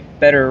a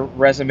better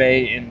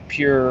resume in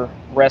pure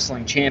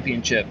wrestling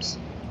championships.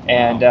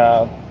 And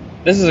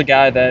this is a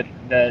guy that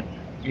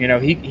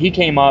he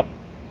came up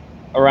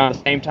around the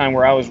same time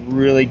where I was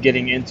really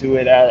getting into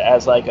it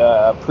as like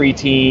a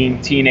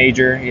preteen,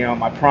 teenager,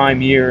 my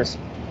prime years.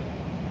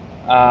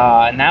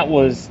 And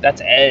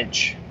that's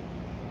Edge.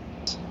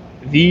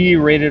 The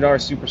rated R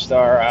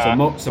superstar. So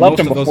most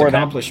of those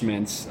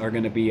accomplishments are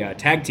going to be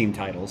tag team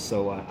titles.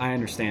 So I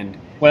understand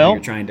you're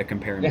trying to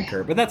compare him to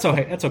Kurt, but that's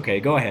okay. That's okay.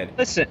 Go ahead.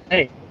 Listen,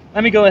 hey,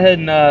 let me go ahead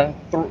and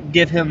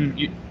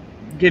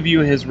give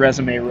you his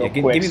resume real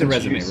quick. Give me the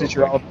resume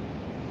real quick.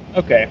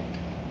 Okay.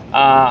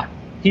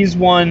 He's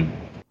won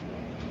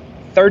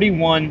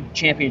 31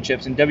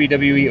 championships in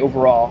WWE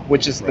overall,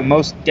 which is the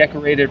most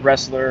decorated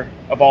wrestler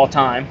of all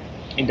time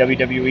in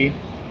WWE.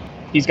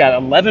 He's got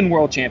 11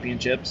 world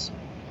championships,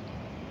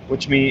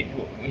 which means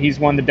he's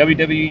won the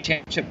WWE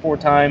Championship 4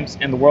 times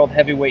and the World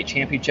Heavyweight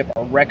Championship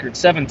a record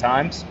 7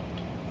 times.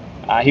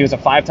 He was a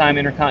 5-time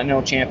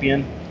Intercontinental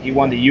Champion. He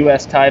won the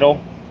U.S.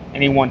 title,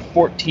 and he won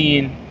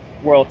 14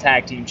 World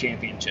Tag Team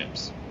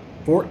Championships.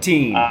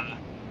 14.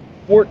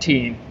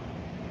 14.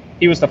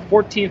 He was the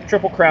 14th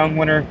Triple Crown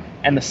winner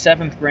and the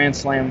 7th Grand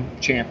Slam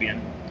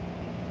champion.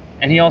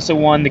 And he also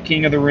won the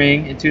King of the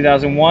Ring in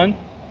 2001.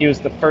 He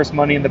was the first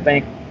Money in the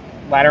Bank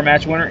ladder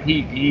match winner.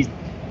 He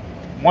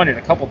won it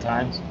a couple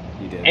times.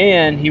 He did.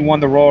 And he won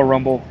the Royal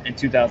Rumble in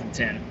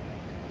 2010,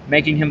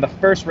 making him the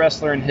first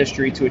wrestler in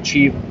history to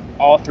achieve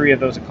all 3 of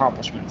those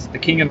accomplishments: the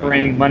King of the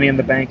Ring, Money in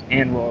the Bank,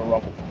 and Royal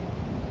Rumble.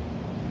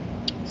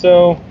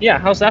 So, yeah,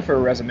 how's that for a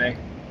resume?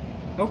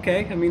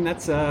 Okay, I mean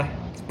it's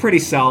pretty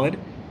solid.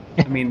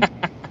 I mean,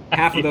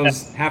 half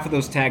of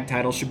those tag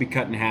titles should be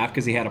cut in half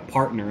because he had a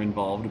partner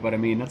involved. But I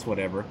mean, that's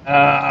whatever.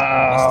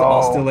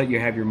 I'll still let you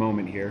have your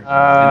moment here. And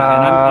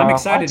I'm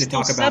excited to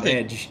talk about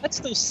Edge.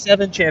 That's those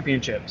 7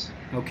 championships.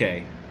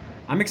 Okay,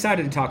 I'm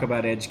excited to talk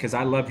about Edge because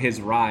I love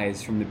his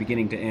rise from the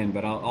beginning to end.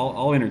 But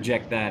I'll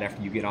interject that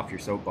after you get off your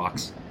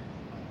soapbox.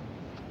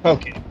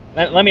 Okay,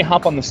 let me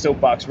hop on the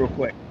soapbox real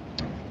quick.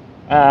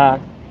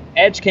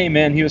 Edge came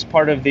in. He was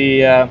part of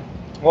the.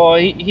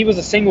 He was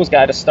a singles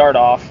guy to start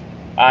off.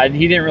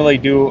 He didn't really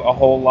do a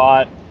whole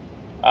lot.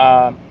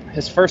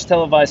 His first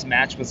televised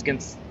match was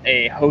against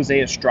a Jose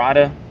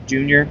Estrada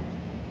Jr.,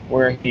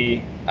 where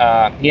he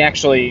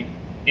actually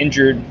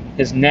injured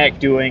his neck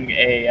doing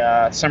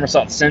a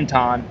somersault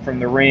senton from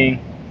the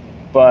ring,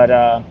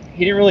 but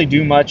he didn't really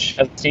do much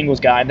as a singles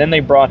guy. Then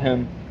they brought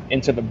him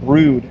into the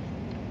Brood,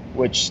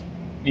 which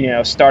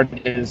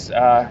started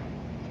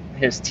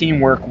his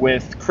teamwork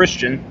with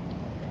Christian,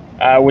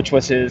 which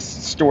was his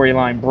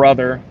storyline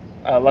brother.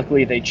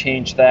 Luckily, they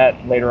changed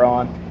that later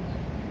on.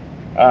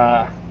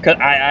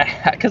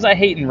 Because I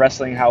hate in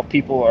wrestling how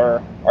people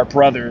are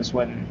brothers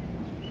when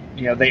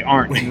they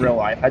aren't in real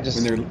life. I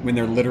just when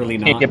they're literally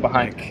not. Can't get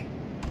behind. Like,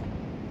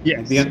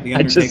 yes, the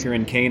Undertaker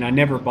and Kane. I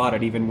never bought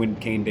it even when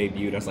Kane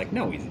debuted. I was like,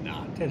 no, he's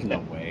not. There's no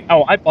way.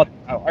 Oh,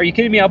 are you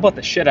kidding me? I bought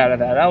the shit out of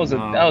that. I was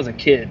a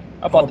kid.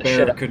 I bought the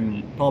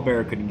shit. Paul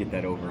Bearer couldn't get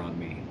that over on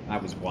me. I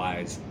was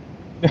wise.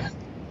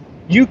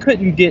 You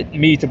couldn't get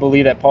me to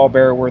believe that Paul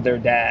Bearer were their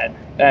dad.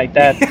 Like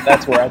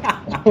that's where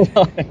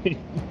I.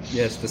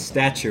 Yes, the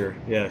stature.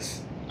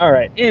 Yes. All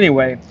right.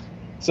 Anyway,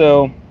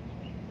 so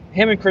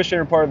him and Christian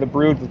are part of the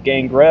Brood with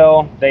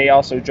Gangrel. They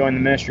also join the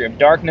Ministry of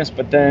Darkness,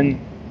 but then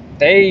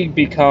they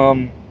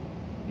become,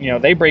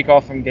 they break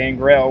off from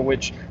Gangrel,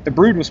 which the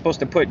Brood was supposed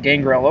to put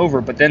Gangrel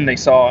over, but then they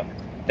saw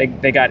they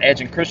got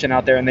Edge and Christian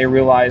out there, and they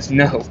realized,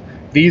 no,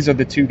 these are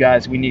the two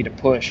guys we need to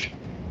push.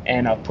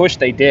 And push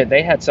they did.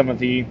 They had some of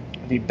the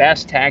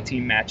best tag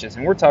team matches,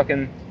 and we're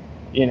talking,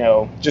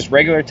 just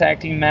regular tag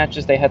team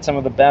matches. They had some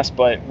of the best,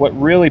 but what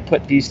really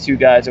put these two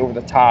guys over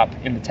the top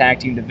in the tag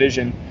team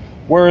division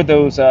were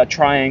those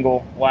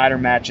triangle ladder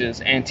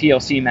matches and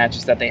TLC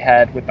matches that they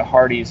had with the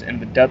Hardys and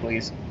the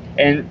Dudleys.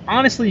 And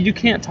honestly, you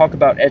can't talk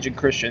about Edge and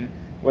Christian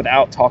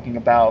without talking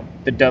about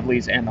the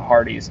Dudleys and the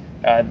Hardys.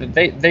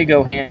 They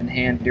go hand in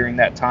hand during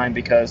that time,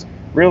 because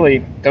really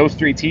those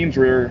three teams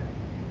were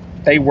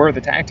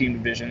the tag team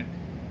division.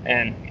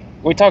 And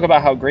we talk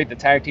about how great the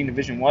tag team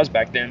division was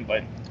back then,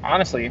 but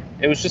honestly,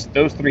 it was just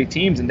those three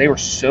teams, and they were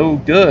so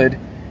good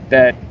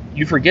that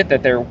you forget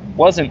that there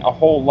wasn't a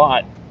whole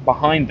lot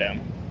behind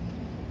them.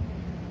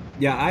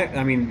 Yeah,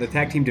 I mean, the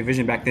tag team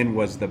division back then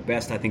was the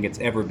best I think it's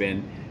ever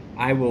been.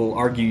 I will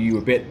argue you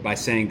a bit by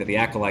saying that the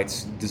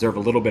Acolytes deserve a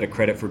little bit of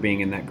credit for being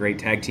in that great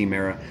tag team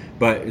era,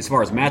 but as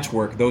far as match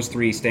work, those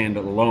three stand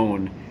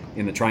alone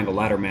in the triangle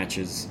ladder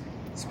matches,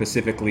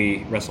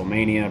 specifically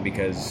WrestleMania,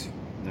 because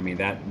I mean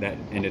that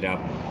ended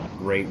up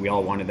great. We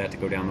all wanted that to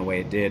go down the way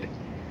it did.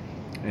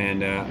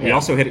 And you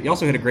also hit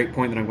a great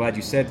point that I'm glad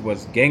you said,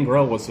 was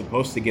Gangrel was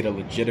supposed to get a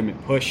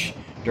legitimate push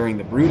during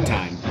the Brood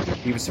time.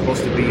 He was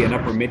supposed to be an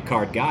upper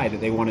mid-card guy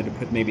that they wanted to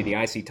put maybe the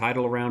IC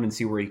title around and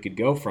see where he could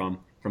go from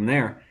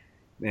there.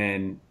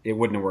 And it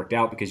wouldn't have worked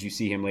out, because you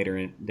see him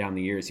later down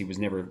the years, he was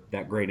never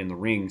that great in the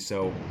ring.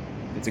 So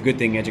it's a good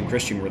thing Edge and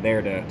Christian were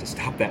there to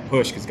stop that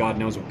push, because God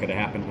knows what could have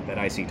happened with that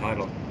IC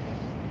title.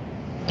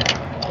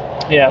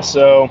 Yeah,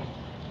 so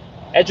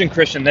Edge and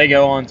Christian, they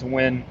go on to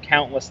win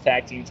countless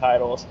tag team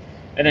titles.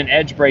 And then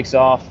Edge breaks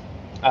off,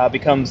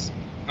 becomes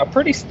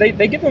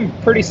they give him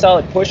a pretty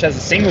solid push as a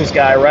singles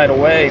guy right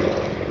away.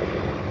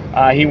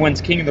 He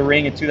wins King of the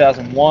Ring in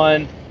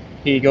 2001.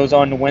 He goes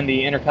on to win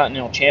the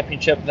Intercontinental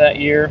Championship that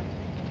year.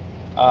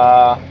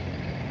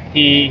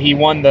 He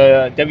won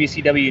the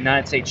WCW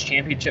United States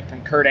Championship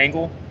from Kurt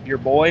Angle, your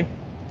boy.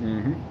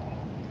 Mm-hmm.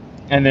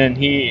 And then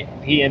he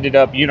ended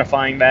up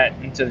unifying that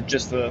into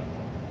just the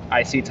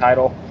IC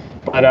title.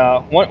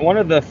 But one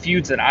of the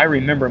feuds that I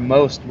remember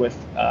most with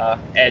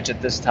Edge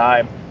at this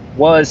time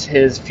was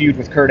his feud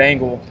with Kurt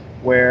Angle,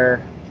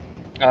 where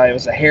it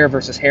was a hair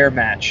versus hair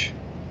match.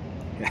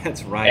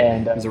 That's right.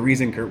 And there's a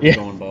reason Kurt was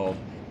going bald.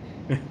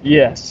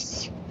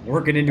 Yes.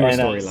 Work it into a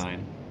storyline.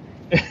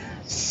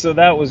 So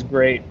that was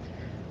great.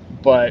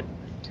 But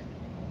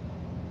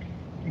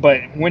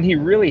when he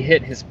really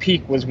hit his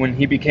peak was when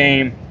he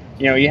became,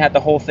 you had the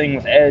whole thing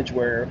with Edge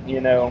where,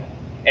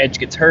 Edge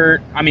gets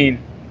hurt. I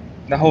mean,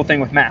 the whole thing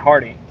with Matt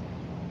Hardy.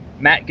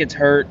 Matt gets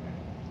hurt.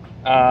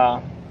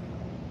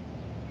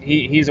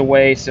 He's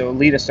away, so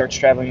Lita starts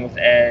traveling with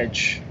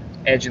Edge.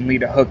 Edge and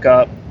Lita hook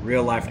up.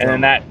 Real life drama.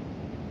 And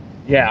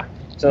then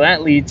so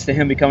that leads to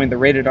him becoming the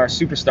Rated R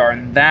Superstar,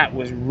 and that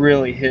was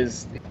really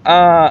his.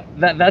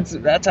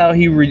 That's how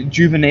he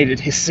rejuvenated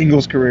his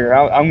singles career.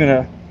 I'm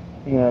gonna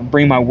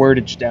bring my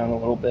wordage down a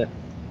little bit.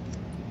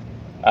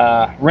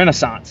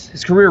 Renaissance,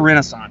 his career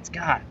renaissance.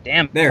 God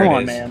damn it! Come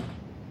on, man.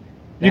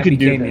 You can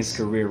do this. His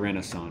career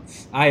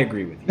renaissance. I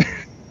agree with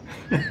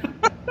you.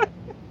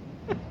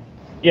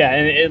 Yeah,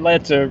 and it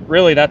led to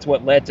that's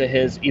what led to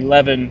his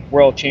 11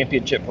 World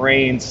Championship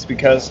reigns,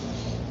 because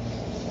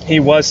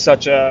he was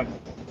such a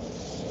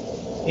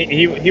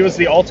he was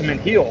the ultimate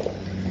heel.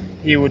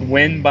 He would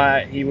win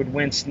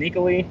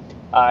sneakily.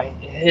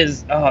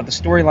 The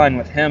storyline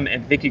with him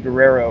and Vicky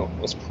Guerrero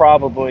was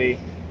probably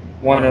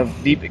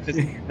because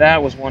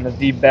that was one of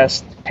the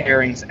best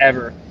pairings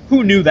ever.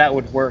 Who knew that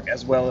would work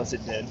as well as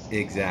it did?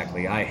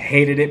 Exactly. I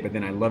hated it, but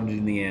then I loved it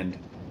in the end.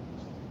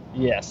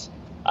 Yes.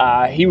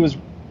 He was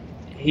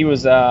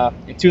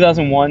in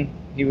 2001.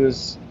 He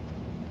was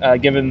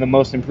given the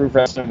Most Improved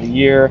Wrestler of the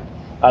Year,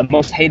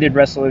 Most Hated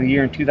Wrestler of the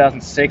Year in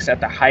 2006 at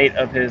the height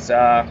of his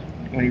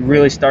when he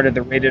really started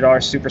the Rated R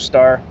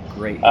Superstar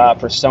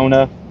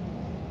persona.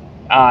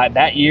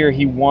 That year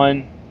he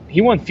won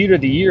Feud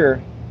of the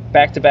Year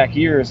back-to-back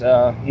years.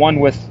 One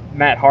with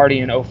Matt Hardy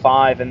in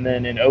 2005, and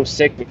then in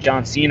 2006 with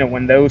John Cena,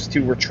 when those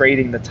two were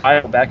trading the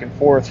title back and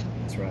forth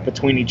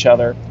between each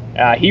other.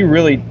 He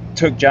really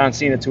took John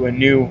Cena to a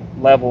new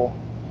level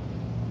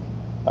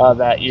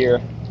that year.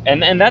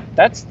 and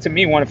that's to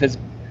me one of his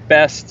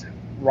best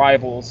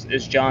rivals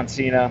is John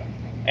Cena,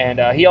 and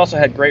he also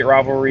had great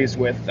rivalries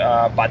with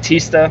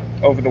Batista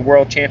over the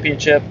World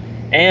Championship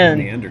And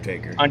and the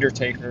Undertaker.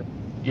 Undertaker.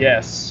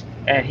 Yes,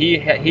 and he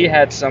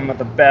had some of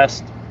the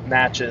best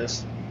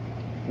matches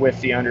with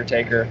the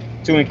Undertaker.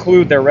 To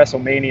include their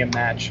WrestleMania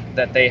match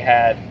that they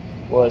had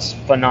was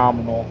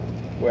phenomenal,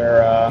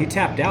 where He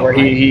tapped out, where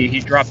right? he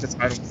dropped the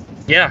title.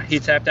 Yeah, he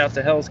tapped out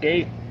to Hell's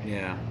Gate,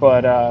 Yeah.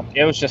 but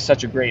it was just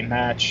such a great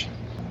match.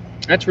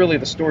 That's really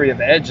the story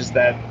of Edge, is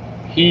that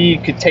he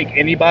could take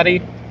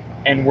anybody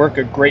and work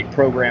a great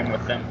program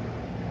with them.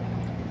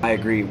 I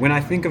agree. When I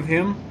think of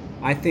him,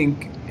 I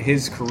think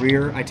his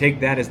career, I take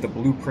that as the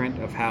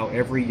blueprint of how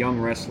every young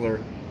wrestler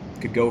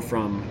could go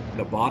from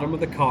the bottom of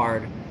the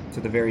card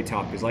to the very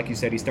top. Because like you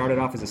said, he started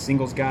off as a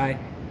singles guy.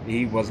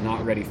 He was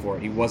not ready for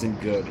it. He wasn't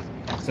good.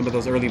 Some of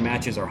those early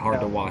matches are hard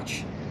to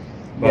watch.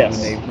 But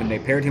Yes. when they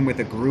paired him with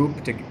a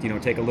group to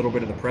take a little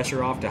bit of the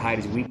pressure off, to hide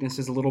his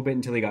weaknesses a little bit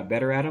until he got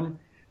better at them,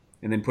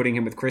 and then putting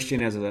him with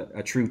Christian as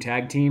a true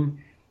tag team,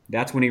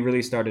 that's when he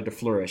really started to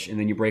flourish. And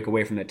then you break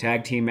away from the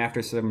tag team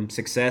after some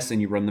success and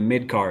you run the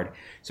mid card.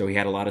 So he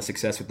had a lot of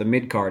success with the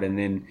mid card, and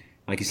then,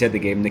 like you said, they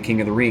gave him the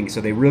King of the Ring.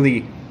 So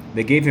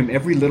they gave him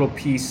every little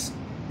piece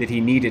that he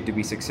needed to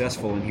be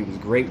successful, and he was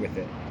great with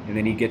it. And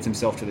then he gets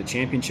himself to the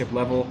championship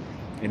level,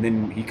 and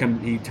then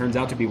he turns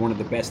out to be one of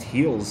the best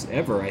heels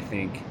ever, I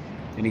think.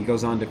 And he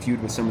goes on to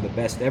feud with some of the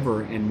best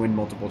ever and win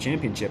multiple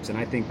championships. And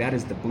I think that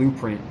is the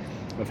blueprint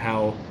of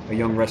how a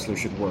young wrestler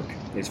should work,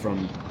 is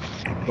from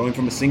going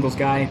from a singles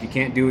guy. If you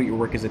can't do it, you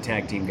work as a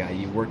tag team guy.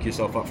 You work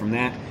yourself up from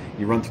that.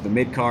 You run through the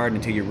mid card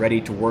until you're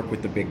ready to work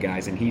with the big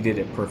guys, and he did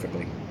it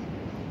perfectly.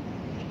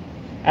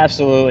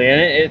 Absolutely,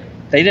 and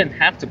they didn't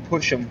have to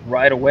push him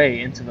right away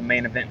into the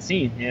main event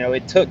scene.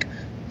 It took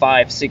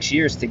 5-6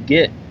 years to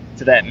get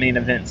to that main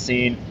event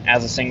scene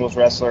as a singles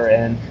wrestler,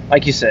 and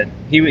like you said,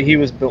 he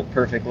was built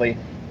perfectly.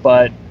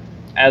 But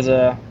as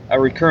a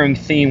recurring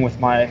theme with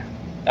my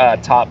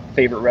top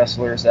favorite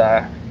wrestlers,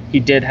 he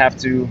did have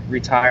to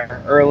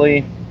retire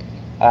early.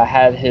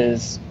 Had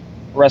his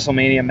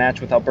WrestleMania match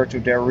with Alberto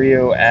Del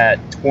Rio at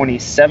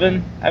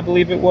 27, I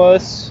believe it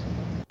was,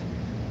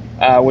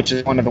 which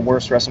is one of the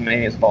worst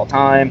WrestleManias of all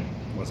time.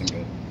 Wasn't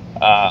good.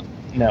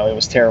 No, it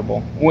was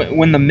terrible.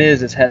 When The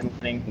Miz is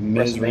headlining, The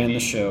Miz ran WrestleMania, the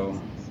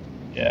show.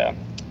 yeah,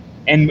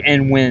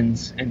 and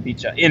wins and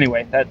beats you.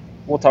 Anyway, that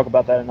we'll talk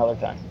about that another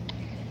time.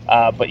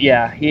 But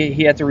yeah,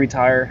 he had to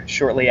retire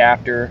shortly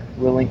after,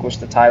 relinquish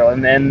the title,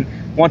 and then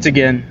once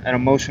again an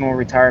emotional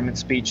retirement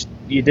speech.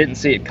 You didn't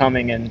see it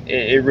coming, and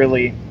it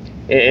really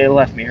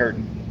left me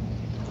hurting.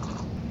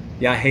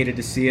 Yeah, I hated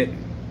to see it.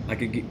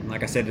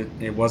 Like I said,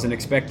 it wasn't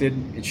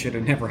expected. It should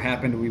have never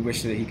happened. We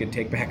wish that he could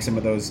take back some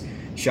of those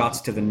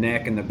shots to the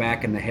neck and the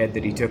back and the head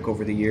that he took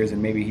over the years,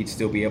 and maybe he'd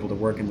still be able to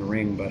work in the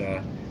ring. But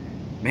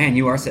man,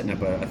 you are setting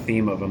up a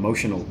theme of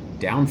emotional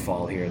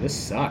downfall here. This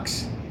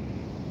sucks.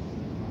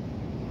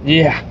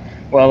 Yeah.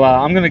 Well,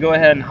 I'm gonna go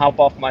ahead and hop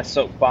off my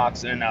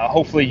soapbox, and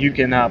hopefully you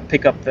can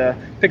pick up the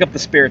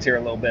spirits here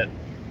a little bit.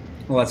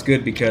 Well, that's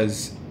good,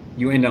 because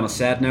you end on a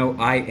sad note.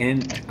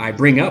 I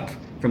bring up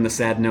from the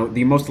sad note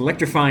the most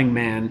electrifying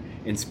man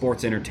in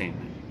sports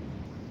entertainment.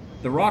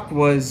 The Rock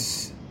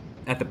was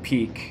at the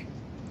peak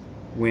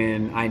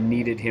when I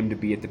needed him to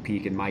be at the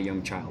peak in my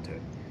young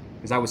childhood.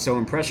 Because I was so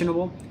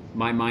impressionable,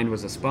 my mind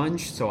was a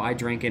sponge, so I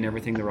drank in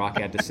everything The Rock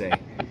had to say.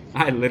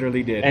 I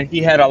literally did. And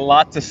he had a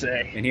lot to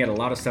say. And he had a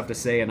lot of stuff to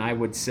say, and I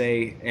would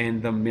say,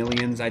 and the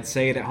millions, I'd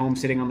say it at home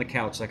sitting on the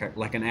couch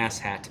like an ass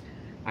hat.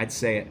 I'd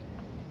say it.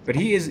 But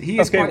he is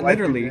Okay, quite like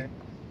literally, your-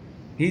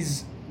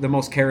 he's the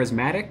most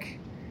charismatic.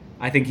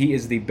 I think he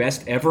is the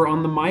best ever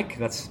on the mic.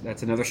 That's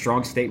another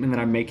strong statement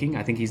that I'm making.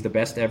 I think he's the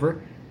best ever.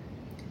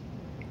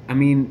 I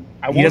mean,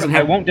 I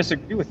won't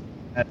disagree with you.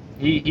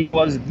 He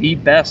was the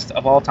best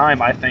of all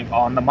time, I think,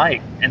 on the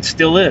mic, and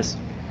still is.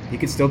 He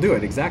could still do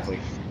it, exactly.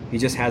 He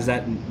just has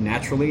that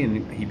naturally,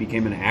 and he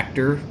became an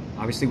actor,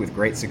 obviously, with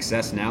great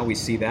success now. We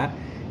see that,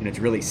 and it's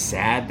really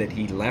sad that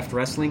he left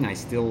wrestling. I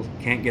still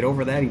can't get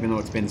over that, even though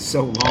it's been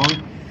so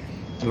long.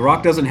 The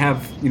Rock doesn't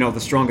have, the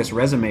strongest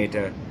resume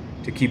to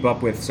keep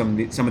up with some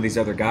of these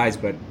other guys,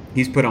 but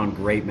he's put on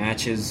great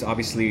matches.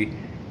 Obviously,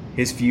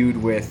 his feud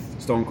with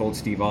Stone Cold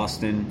Steve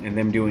Austin and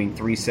them doing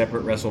 3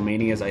 separate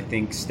WrestleManias, I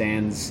think,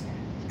 stands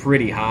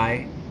pretty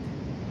high.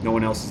 No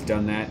one else has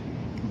done that.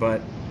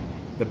 But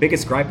the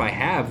biggest gripe I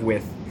have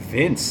with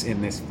Vince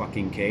in this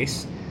fucking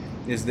case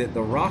is that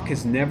The Rock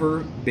has never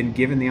been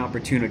given the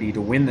opportunity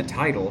to win the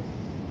title,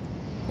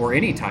 or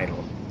any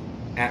title,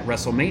 at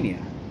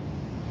WrestleMania.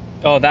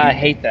 Oh, I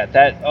hate that.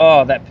 That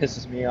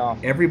pisses me off.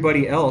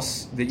 Everybody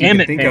else that you Damn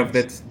can it, think of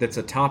Vince. that's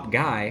a top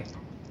guy,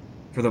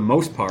 for the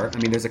most part, I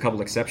mean, there's a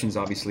couple exceptions,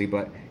 obviously,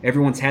 but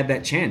everyone's had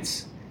that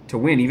chance to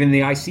win, even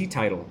the IC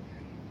title.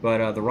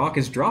 But The Rock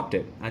has dropped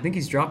it. I think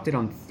he's dropped it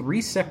on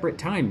 3 separate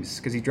times,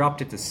 because he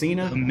dropped it to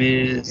Cena, The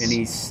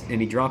Miz.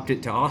 and he dropped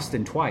it to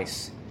Austin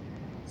twice.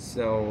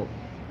 So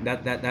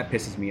that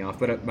pisses me off.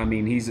 But I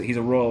mean, he's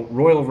a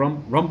Royal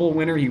Rumble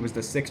winner. He was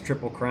the 6th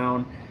Triple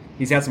Crown.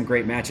 he's had some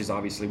great matches,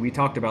 obviously. We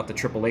talked about the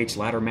Triple H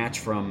ladder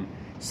match from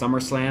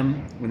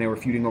SummerSlam when they were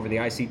feuding over the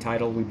IC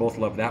title. We both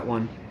loved that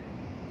one.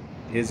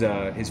 His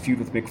feud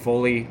with Mick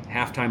Foley,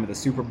 halftime of the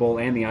Super Bowl,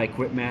 and the I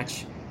Quit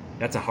match.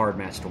 That's a hard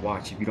match to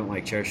watch. If you don't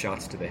like chair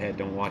shots to the head,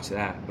 don't watch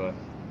that.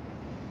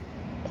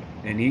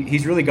 And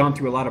he's really gone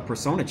through a lot of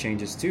persona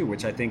changes too,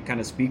 which I think kind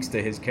of speaks to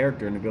his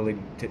character and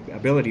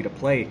ability to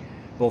play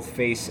both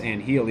face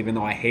and heel, even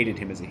though I hated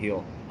him as a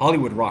heel.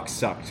 Hollywood Rock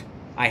sucked.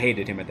 I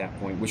hated him at that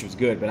point, which was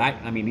good, but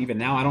I mean, even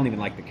now, I don't even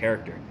like the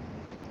character.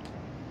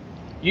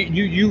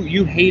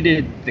 You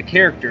hated the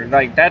character.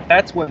 Like,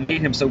 that's what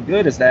made him so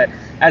good, is that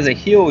as a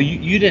heel,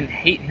 you didn't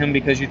hate him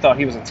because you thought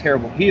he was a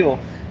terrible heel.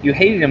 You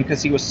hated him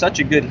because he was such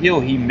a good heel,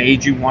 he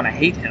made you want to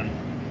hate him.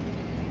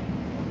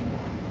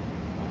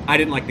 I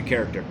didn't like the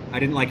character. I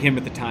didn't like him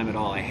at the time at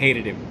all. I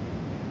hated him.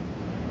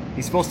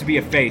 He's supposed to be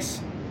a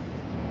face.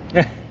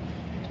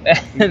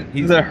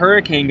 The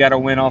Hurricane got a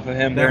win off of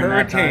him. The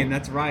Hurricane,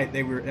 that's right.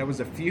 That was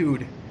a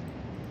feud.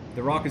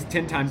 The Rock is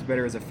 10 times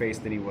better as a face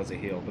than he was a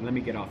heel. But let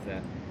me get off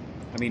that.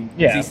 I mean,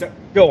 yeah,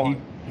 go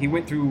on. He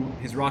went through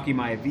his Rocky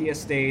Maivia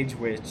stage,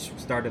 which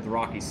started the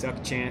Rocky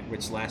Suck chant,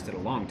 which lasted a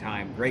long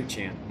time. Great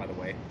chant, by the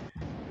way.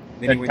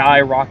 Then the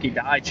Die Rocky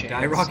Die chant.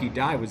 Die Rocky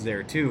Die was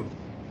there too.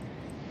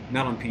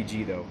 Not on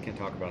PG though. Can't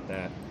talk about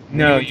that.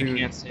 No, you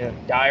can't say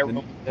it. Die.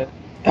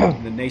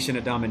 The Nation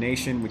of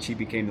Domination, which he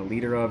became the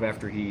leader of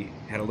after he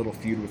had a little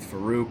feud with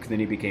Farouk. Then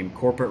he became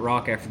Corporate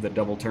Rock after the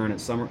double turn at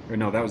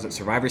that was at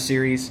Survivor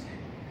Series.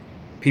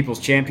 People's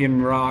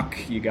Champion Rock.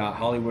 You got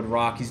Hollywood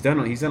Rock. He's done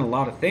a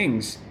lot of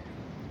things,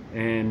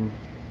 and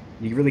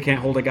you really can't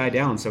hold a guy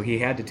down. So he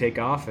had to take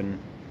off and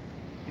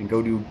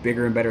go do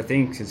bigger and better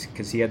things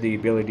because he had the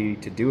ability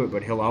to do it.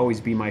 But he'll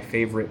always be my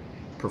favorite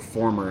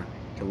performer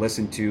to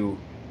listen to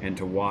and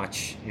to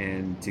watch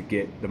and to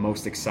get the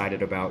most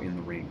excited about in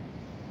the ring.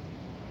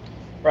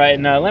 Right,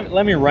 and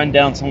let me run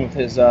down some of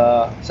his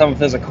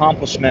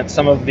accomplishments,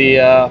 some of the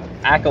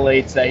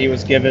accolades that he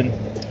was given.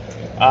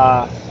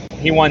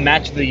 He won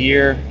Match of the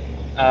Year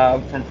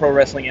from Pro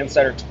Wrestling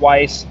Insider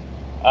twice,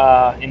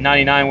 in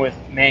 '99 with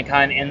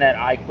Mankind in that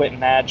I Quit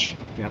match,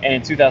 yep. And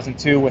in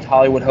 2002 with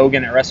Hollywood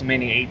Hogan at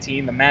WrestleMania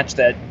 18, the match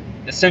that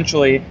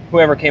essentially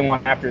whoever came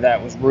on after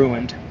that was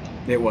ruined.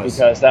 It was.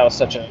 Because that was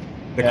such a...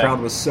 The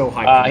crowd was so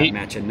hyped for that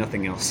match and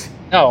nothing else.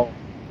 No,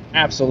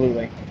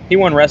 absolutely. He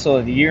won Wrestler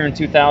of the Year in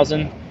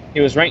 2000. He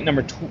was ranked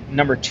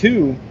number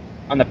two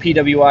on the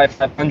PWI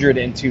 500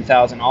 in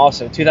 2000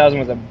 also. 2000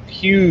 was a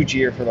huge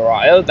year for The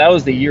Rock. That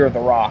was the year of The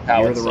Rock,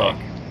 I would say. Rock.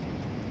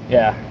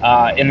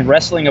 Yeah. In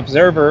Wrestling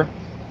Observer,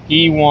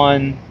 he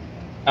won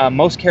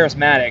Most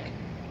Charismatic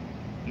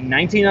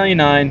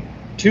 1999,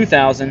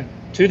 2000,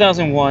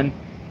 2001,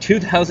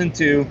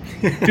 2002,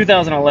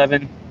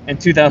 2011,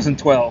 and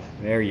 2012.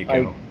 There you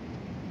go.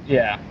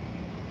 Yeah.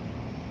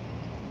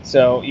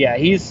 So yeah,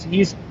 he's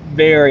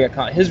very,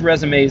 his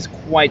resume is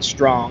quite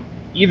strong.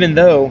 Even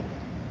though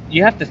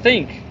you have to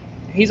think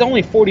he's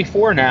only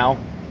 44 now,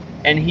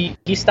 and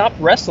he stopped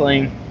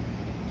wrestling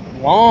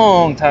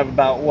long time,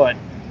 about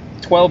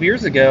 12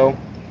 years ago,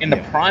 in the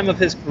prime of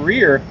his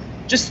career.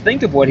 Just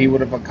think of what he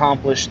would have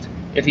accomplished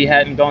if he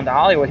hadn't gone to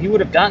Hollywood. He would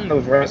have gotten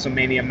those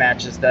WrestleMania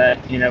matches that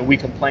we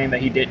complain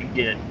that he didn't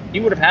get. He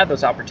would have had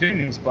those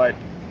opportunities, but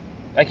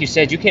like you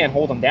said, you can't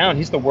hold him down.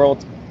 He's the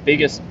world's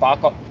biggest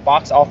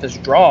box office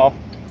draw.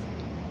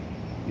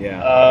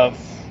 Yeah.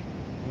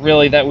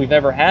 Really that we've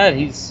ever had.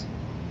 He's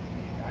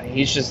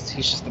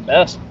just the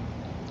best.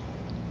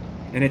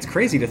 And it's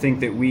crazy to think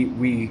that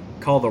we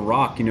call The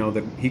Rock,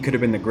 that he could have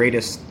been the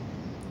greatest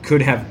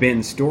could have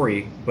been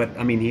story, but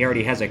I mean he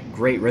already has a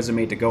great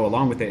resume to go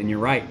along with it. And you're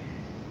right.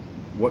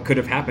 What could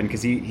have happened?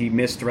 Because he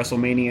missed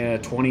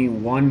WrestleMania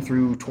 21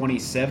 through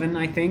 27,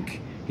 I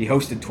think. He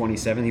hosted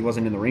 27. He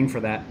wasn't in the ring for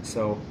that.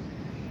 So,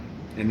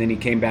 and then he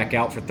came back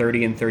out for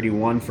 30 and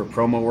 31 for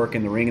promo work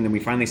in the ring, and then we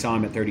finally saw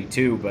him at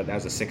 32, but that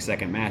was a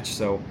 6-second match.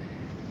 So,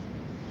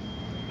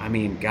 I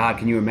mean, God,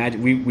 can you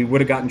imagine? We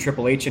would have gotten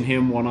Triple H and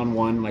him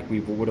one-on-one like we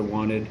would have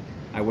wanted.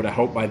 I would have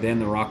hoped by then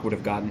The Rock would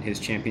have gotten his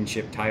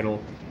championship title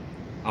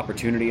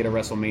opportunity at a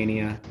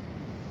WrestleMania,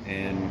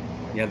 and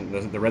yeah,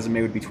 the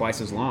resume would be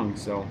twice as long.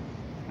 So,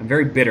 I'm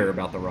very bitter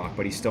about The Rock,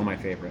 but he's still my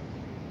favorite.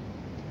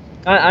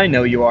 I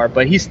know you are,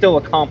 but he's still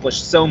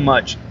accomplished so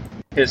much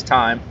his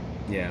time.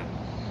 Yeah.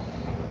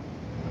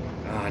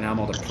 Now I'm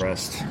all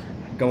depressed.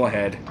 Go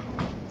ahead.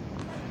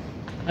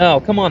 Oh,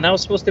 come on. That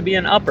was supposed to be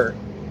an upper.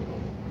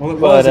 Well, it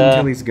was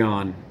until he's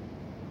gone.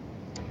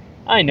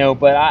 I know,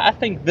 but I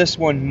think this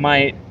one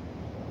might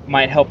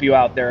help you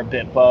out there a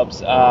bit, Bubs.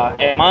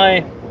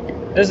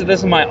 This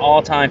is my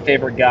all-time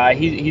favorite guy.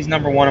 He's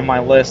number one on my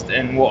list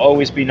and will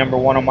always be number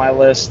one on my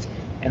list,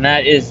 and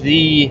that is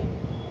the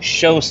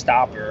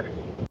showstopper,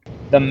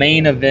 the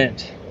main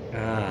event,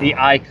 the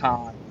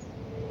icon,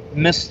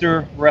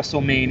 Mr.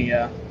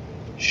 WrestleMania,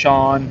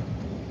 Shawn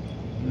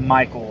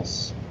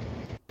Michaels.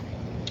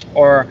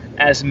 Or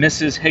as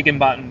Mrs.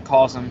 Higginbottom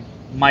calls him,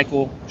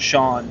 Michael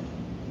Shawn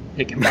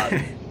Higginbottom.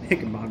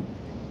 Higginbottom.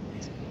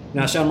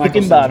 Now, Shawn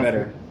Michaels sounds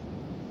better.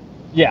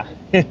 Yeah,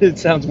 it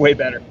sounds way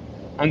better.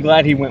 I'm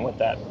glad he went with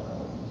that.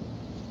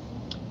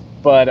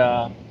 But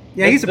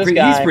Yeah, this he's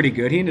guy, pretty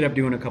good. He ended up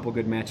doing a couple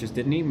good matches,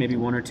 didn't he? Maybe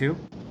one or two.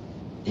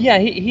 yeah,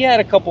 he had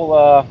a couple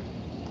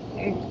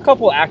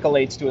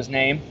accolades to his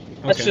name.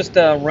 Let's Okay. just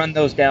run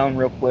those down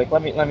real quick.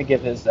 Let me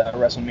get his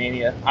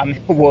WrestleMania.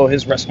 Well,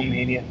 his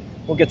WrestleMania.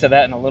 We'll get to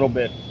that in a little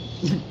bit.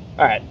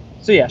 All right.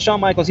 So yeah, Shawn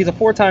Michaels. He's a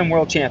 4-time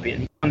world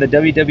champion. He won the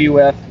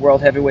WWF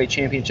World Heavyweight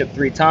Championship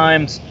 3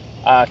 times.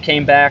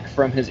 Came back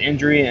from his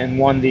injury and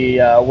won the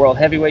World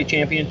Heavyweight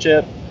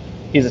Championship.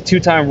 He's a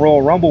 2-time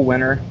Royal Rumble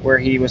winner, where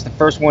he was the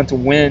first one to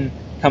win,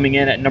 coming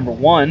in at number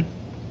 1.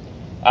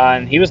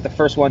 And he was the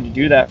first one to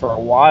do that for a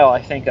while.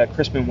 I think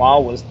Chris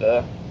Benoit was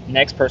the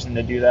next person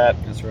to do that.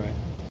 That's right.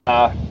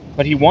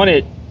 But he won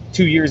it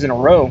 2 years in a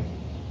row,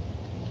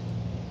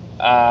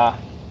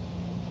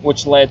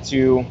 which led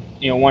to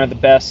one of the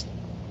best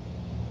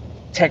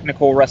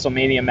technical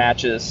WrestleMania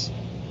matches,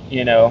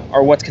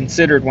 or what's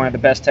considered one of the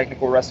best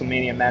technical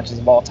WrestleMania matches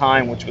of all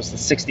time, which was the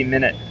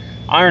 60-minute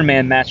Iron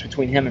Man match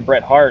between him and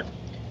Bret Hart.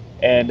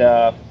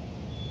 And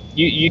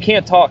you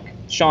can't talk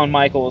Shawn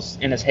Michaels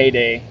in his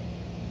heyday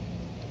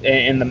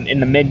in the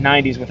mid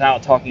 '90s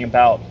without talking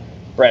about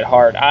Bret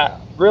Hart.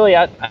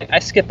 I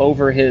skip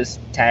over his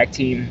tag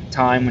team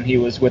time when he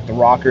was with the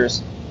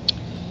Rockers.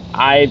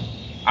 I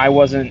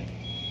wasn't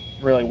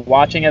really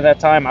watching at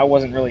that time. I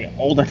wasn't really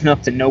old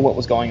enough to know what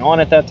was going on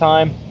at that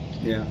time.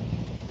 Yeah.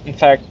 In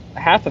fact,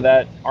 half of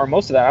that, or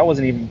most of that, I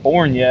wasn't even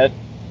born yet.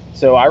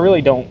 So I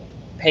really don't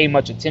pay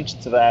much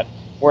attention to that.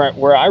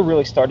 Where I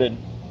really started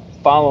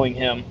following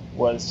him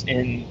was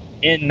in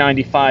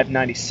 95,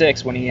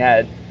 96, when he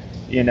had,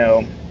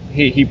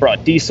 he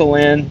brought Diesel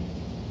in.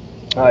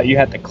 You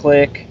had the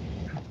Click.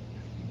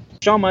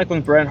 Shawn Michaels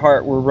and Bret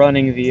Hart were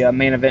running the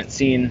main event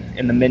scene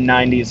in the mid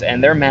 90s,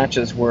 and their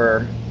matches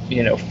were,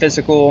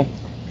 physical,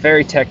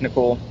 very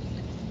technical,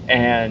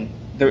 and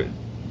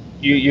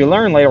you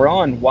learn later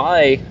on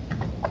why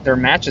their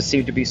matches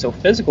seemed to be so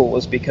physical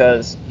was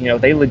because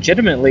they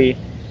legitimately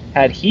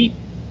had heat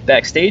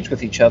backstage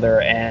with each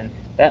other, and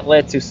that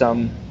led to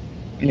some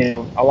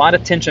a lot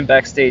of tension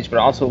backstage, but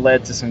also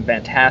led to some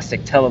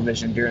fantastic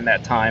television during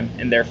that time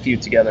in their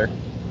feud together.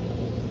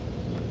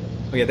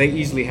 Oh, yeah, they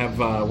easily have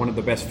one of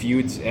the best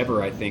feuds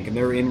ever, I think, and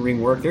their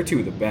in-ring work, they're two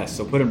of the best.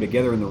 So put them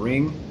together in the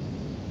ring,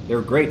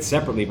 they're great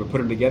separately, but put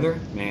them together,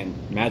 man,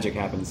 magic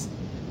happens.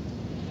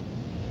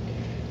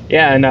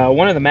 Yeah, and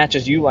one of the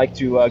matches you like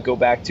to go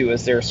back to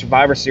is their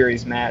Survivor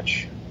Series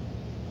match,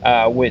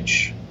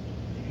 which,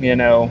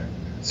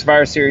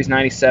 Survivor Series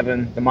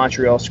 97, the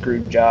Montreal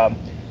Screwjob.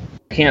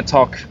 Can't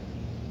talk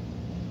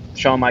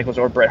Shawn Michaels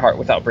or Bret Hart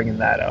without bringing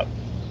that up.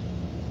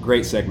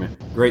 Great segment,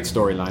 great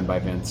storyline by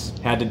Vince.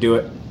 Had to do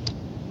it.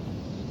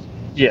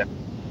 Yeah,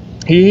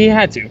 he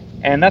had to,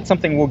 and that's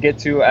something we'll get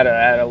to at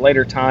a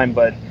later time.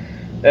 But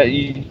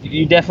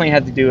you definitely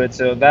had to do it.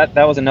 So that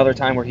was another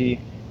time where he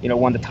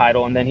won the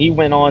title, and then he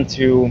went on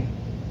to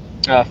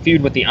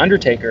feud with the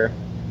Undertaker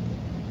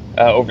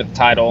over the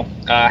title.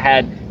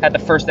 Had the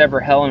first ever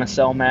Hell in a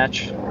Cell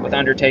match with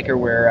Undertaker,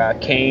 where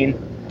Kane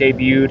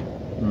debuted.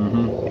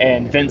 Mm-hmm.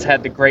 And Vince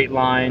had the great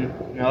line,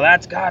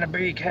 that's gotta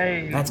be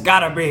Kane. That's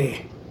gotta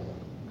be.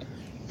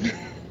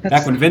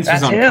 Back when Vince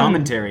was on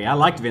commentary. I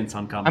liked Vince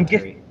on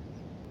commentary.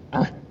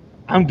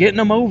 I'm getting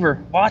him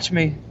over. Watch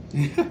me.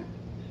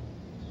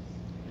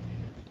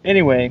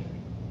 Anyway,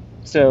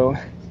 so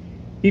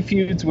he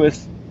feuds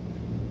with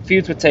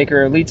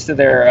Taker, leads to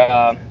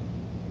their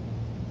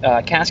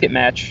casket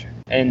match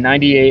in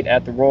 '98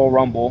 at the Royal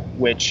Rumble,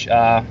 which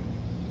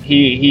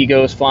he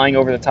goes flying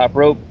over the top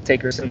rope.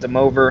 Taker sends him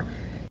over,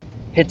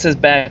 hits his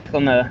back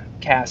on the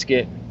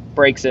casket,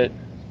 breaks it,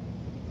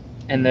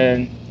 and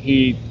then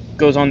he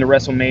goes on to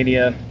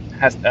WrestleMania,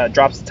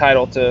 drops the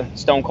title to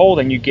Stone Cold,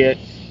 and you get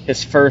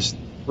his first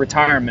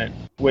retirement,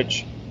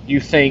 which you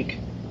think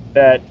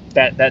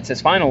that's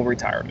his final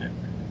retirement.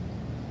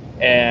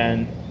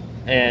 And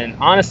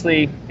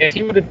honestly, if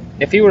he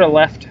would have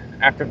left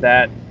after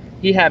that,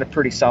 he had a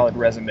pretty solid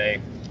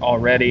resume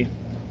already.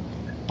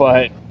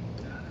 But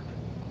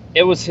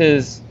it was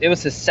his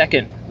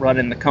second run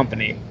in the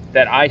company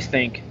that I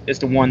think is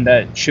the one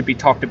that should be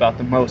talked about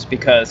the most,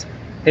 because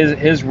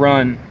his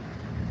run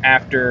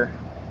after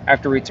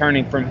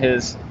returning from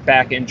his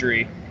back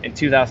injury in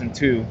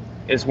 2002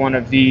 is one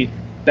of the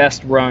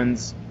best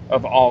runs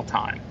of all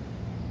time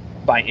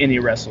by any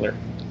wrestler.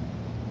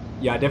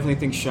 Yeah, I definitely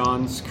think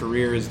Shawn's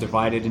career is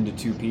divided into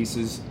two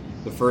pieces.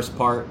 The first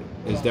part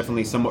is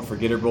definitely somewhat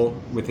forgettable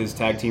with his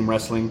tag team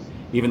wrestling.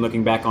 Even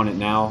looking back on it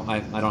now, I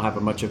don't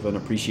have much of an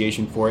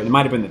appreciation for it. It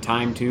might have been the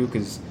time, too,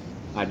 because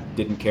I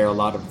didn't care a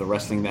lot of the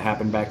wrestling that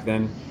happened back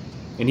then.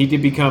 And he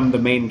did become the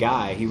main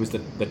guy. He was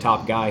the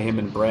top guy. Him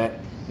and Bret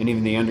and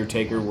even The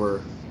Undertaker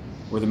were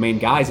the main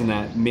guys in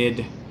that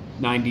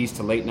mid-'90s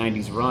to late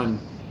 90s run.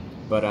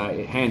 But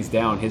hands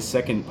down, his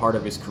second part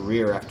of his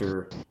career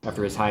after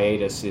his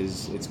hiatus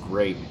it's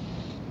great.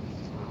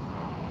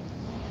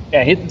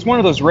 Yeah, it's one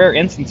of those rare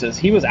instances.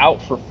 He was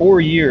out for 4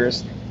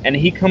 years, and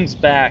he comes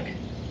back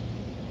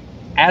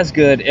as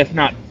good, if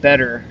not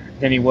better,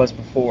 than he was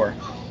before.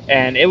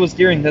 And it was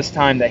during this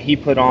time that he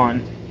put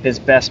on his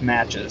best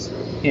matches.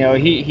 You know,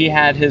 he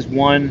had his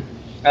one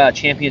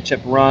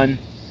championship run,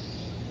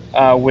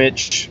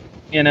 which,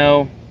 you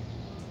know,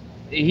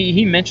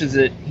 he mentions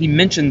it. He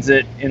mentions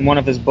it in one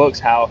of his books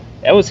how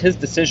that was his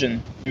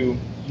decision to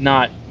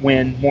not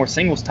win more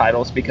singles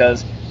titles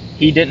because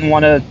he didn't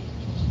want to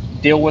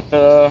deal with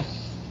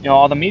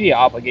all the media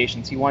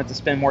obligations. He wanted to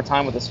spend more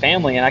time with his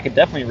family, and I could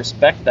definitely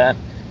respect that.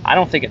 I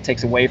don't think it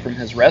takes away from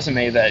his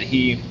resume that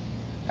he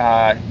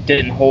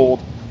didn't hold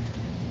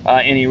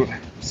any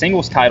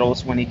singles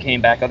titles when he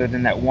came back other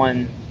than that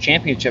one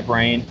championship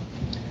reign.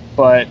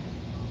 But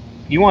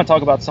you want to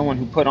talk about someone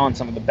who put on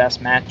some of the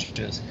best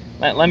matches.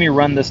 Let me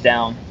run this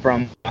down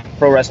from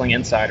Pro Wrestling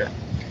Insider.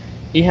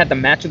 He had the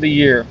match of the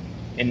year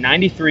in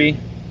 93,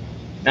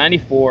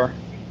 94,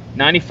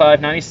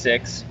 95,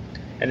 96,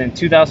 and then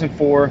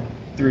 2004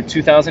 through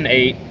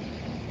 2008.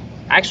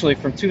 Actually,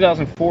 from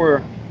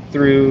 2004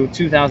 through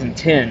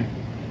 2010,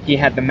 he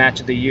had the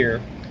match of the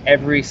year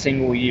every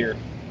single year.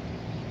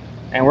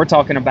 And we're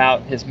talking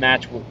about his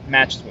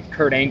matches with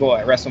Kurt Angle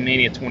at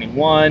WrestleMania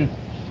 21,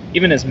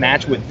 even his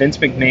match with Vince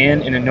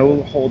McMahon in a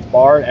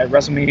no-holds-barred at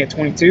WrestleMania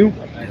 22.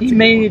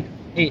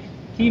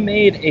 He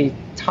made a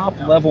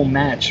top-level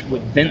match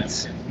with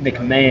Vince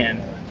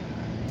McMahon.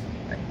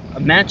 A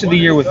match of the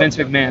year with Vince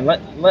McMahon.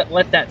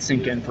 Let that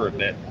sink in for a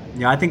bit.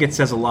 Yeah, I think it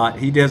says a lot.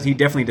 He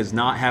definitely does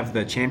not have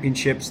the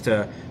championships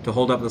to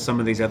hold up to some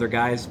of these other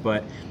guys,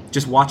 but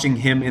just watching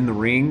him in the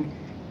ring,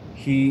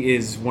 he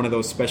is one of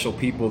those special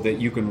people that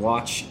you can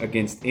watch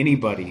against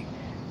anybody.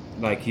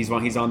 Like he's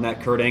on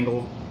that Kurt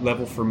Angle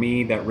level for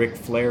me, that Ric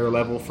Flair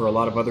level for a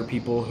lot of other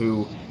people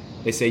who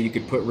they say you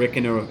could put Rick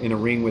in a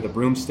ring with a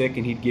broomstick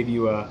and he'd give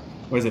you a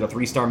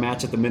 3-star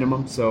match at the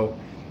minimum. So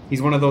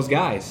he's one of those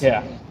guys.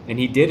 Yeah. And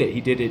he did it.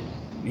 He did it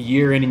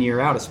year in and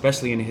year out,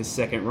 especially in his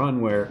second run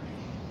where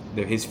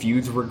his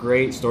feuds were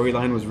great,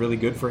 storyline was really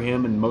good for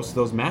him, and most of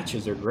those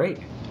matches are great.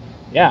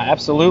 Yeah,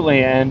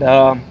 absolutely. And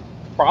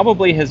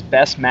probably his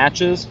best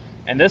matches,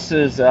 and this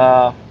is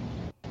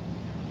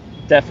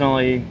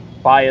definitely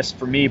biased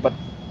for me, but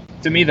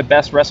to me the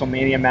best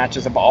WrestleMania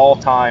matches of all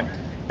time,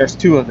 there's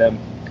two of them.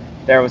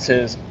 There was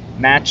his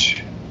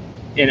match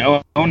in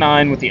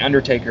 2009 with The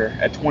Undertaker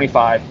at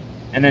 25,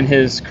 and then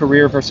his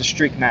career versus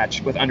streak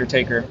match with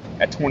Undertaker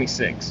at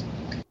 26.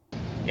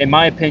 In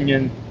my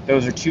opinion,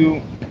 those are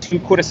two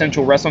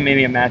quintessential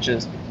WrestleMania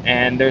matches,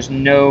 and there's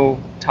no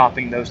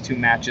topping those two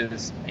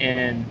matches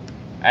in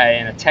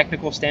a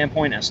technical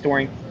standpoint, a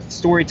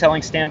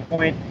storytelling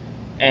standpoint.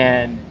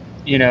 And,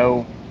 you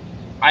know,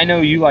 I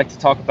know you like to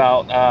talk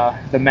about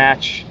the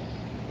match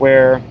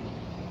where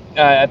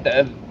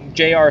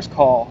JR's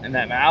call in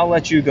that match. I'll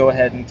let you go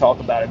ahead and talk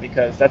about it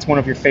because that's one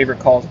of your favorite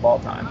calls of all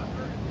time.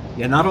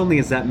 Yeah, not only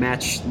is that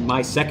match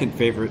my second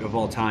favorite of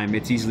all time,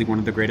 it's easily one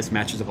of the greatest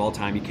matches of all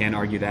time. You can't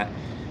argue that.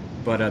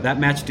 But that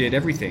match did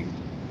everything.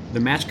 The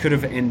match could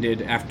have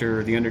ended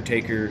after The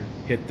Undertaker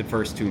hit the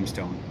first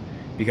tombstone.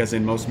 Because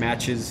in most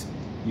matches,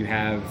 you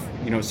have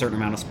a certain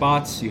amount of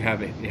spots. It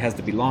has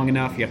to be long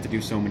enough. You have to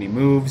do so many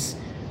moves.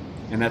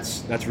 And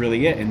that's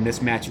really it. And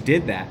this match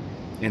did that.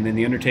 And then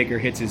The Undertaker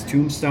hits his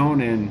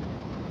tombstone, and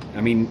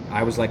I mean,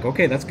 I was like,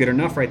 okay, that's good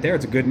enough right there.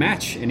 It's a good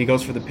match. And he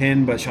goes for the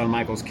pin, but Shawn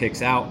Michaels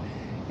kicks out,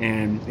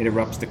 and it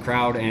erupts the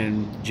crowd,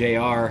 and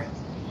JR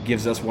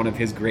gives us one of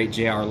his great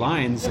JR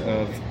lines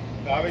of,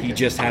 he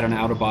just had an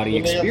out-of-body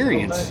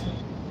experience.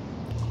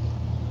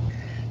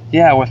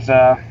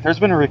 Yeah, there's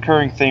been a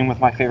recurring theme with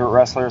my favorite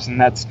wrestlers, and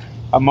that's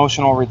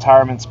emotional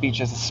retirement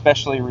speeches,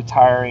 especially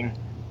retiring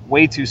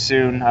way too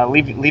soon,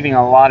 leaving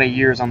a lot of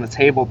years on the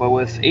table. But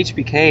with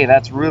HBK,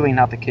 that's really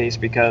not the case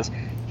because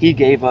he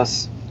gave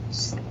us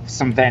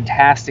some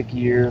fantastic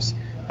years.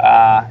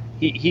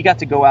 He got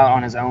to go out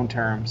on his own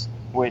terms,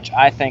 which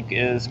I think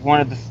is one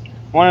of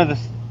the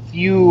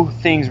few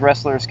things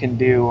wrestlers can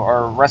do,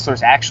 or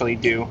wrestlers actually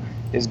do,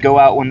 is go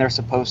out when they're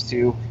supposed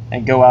to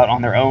and go out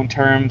on their own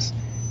terms.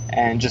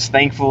 And just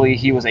thankfully,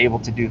 he was able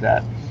to do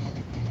that.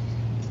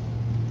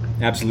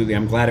 Absolutely.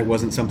 I'm glad it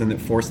wasn't something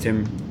that forced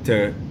him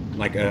to,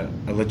 like a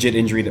legit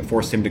injury that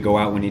forced him to go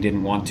out when he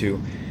didn't want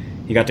to.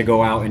 He got to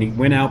go out, and he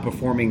went out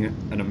performing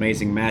an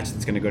amazing match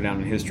that's going to go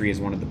down in history as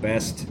one of the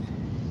best.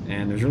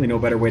 And there's really no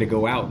better way to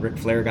go out. Ric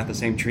Flair got the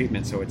same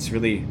treatment, so it's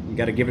really, you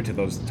got to give it to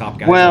those top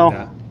guys like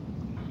that.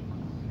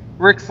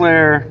 Ric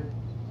Flair,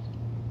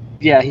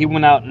 yeah, he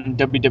went out in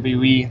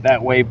WWE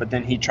that way, but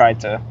then he tried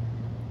to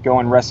go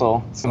and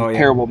wrestle some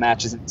terrible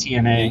matches at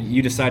TNA.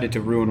 You decided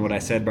to ruin what I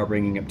said by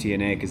bringing up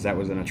TNA because that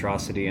was an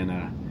atrocity and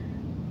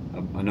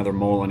another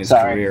mole on his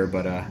career.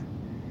 But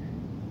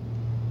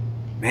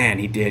man,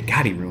 he did.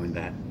 God, he ruined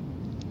that.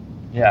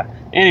 Yeah.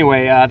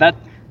 Anyway,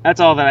 that's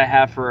all that I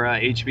have for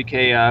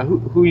HBK.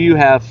 Who you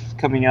have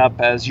coming up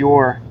as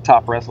your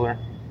top wrestler?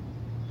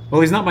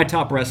 Well, he's not my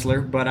top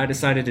wrestler, but I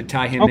decided to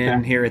tie him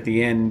in here at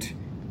the end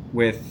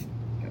with,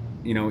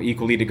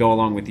 equally to go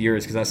along with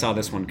yours because I saw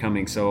this one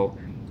coming. So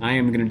I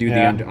am going to do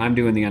I'm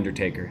doing The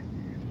Undertaker.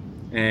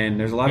 And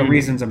there's a lot of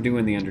reasons I'm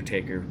doing The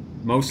Undertaker.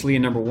 Mostly,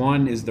 number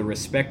one, is the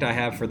respect I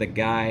have for the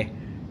guy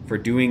for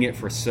doing it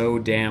for so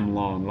damn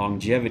long.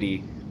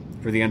 Longevity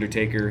for the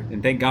Undertaker,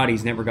 and thank God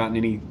he's never gotten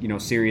any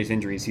serious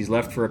injuries. He's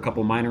left for a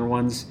couple minor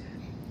ones,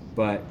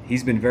 but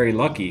he's been very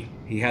lucky.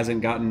 He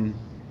hasn't gotten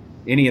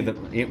any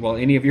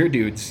of your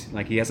dudes.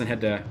 Like, he hasn't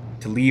had to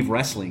leave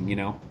wrestling,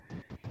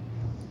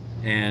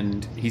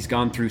 and he's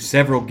gone through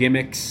several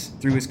gimmicks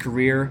through his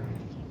career,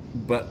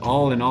 but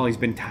all in all, he's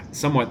been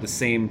somewhat the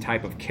same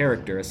type of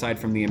character, aside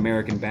from the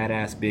American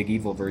Badass Big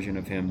Evil version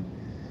of him.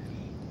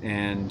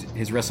 And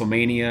his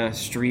WrestleMania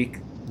streak,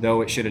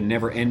 though it should have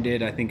never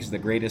ended, I think is the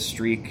greatest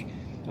streak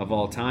of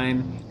all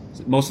time.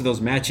 Most of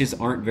those matches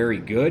aren't very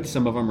good.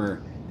 Some of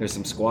them there's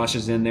some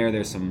squashes in there.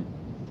 There's some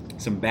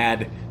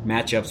bad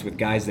matchups with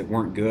guys that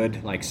weren't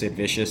good, like Sid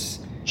Vicious,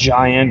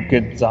 Giant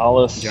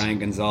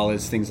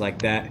Gonzalez, things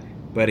like that.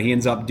 But he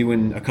ends up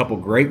doing a couple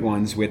great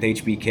ones with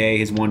HBK.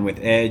 His one with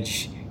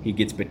Edge, he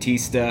gets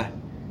Batista.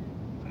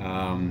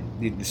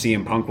 The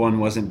CM Punk one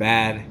wasn't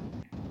bad.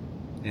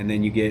 And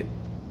then you get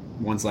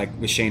ones like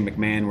with Shane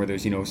McMahon, where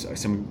there's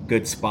some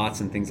good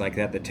spots and things like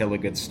that tell a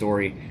good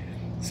story.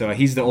 So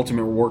he's the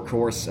ultimate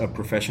workhorse of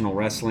professional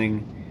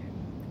wrestling.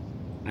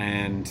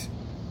 And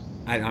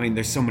I mean,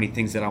 there's so many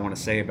things that I want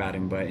to say about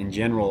him, but in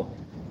general,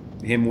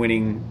 him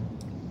winning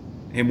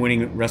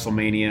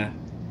WrestleMania,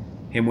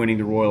 him winning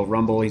the Royal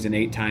Rumble, he's an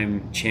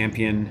 8-time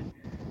champion,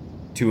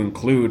 to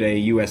include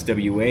a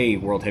USWA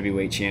World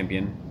Heavyweight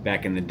Champion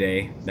back in the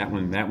day. That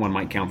one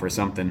might count for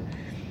something.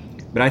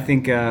 But I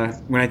think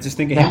when I just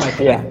think of him,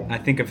 I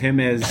think of him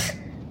as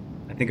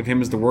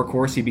the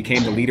workhorse. He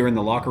became the leader in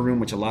the locker room,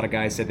 which a lot of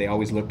guys said they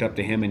always looked up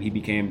to him, and he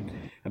became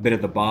a bit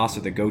of the boss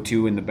or the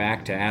go-to in the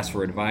back to ask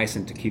for advice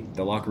and to keep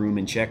the locker room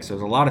in check. So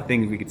there's a lot of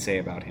things we could say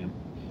about him.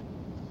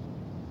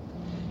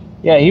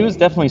 Yeah, he was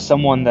definitely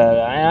someone that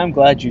I'm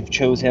glad you've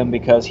chose him,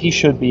 because he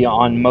should be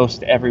on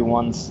most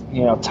everyone's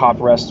top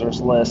wrestlers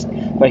list.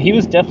 But he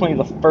was definitely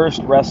the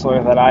first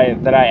wrestler that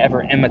I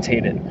ever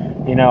imitated.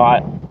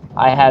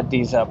 I had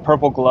these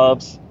purple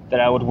gloves that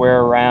I would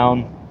wear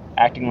around,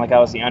 acting like I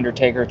was the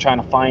Undertaker,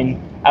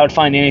 I would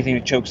find anything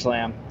to choke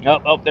slam.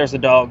 Oh, there's a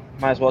dog.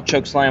 Might as well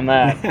choke slam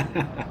that.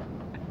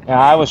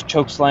 I was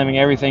choke slamming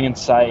everything in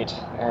sight,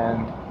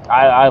 and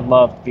I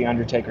loved the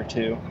Undertaker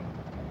too.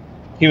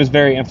 He was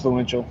very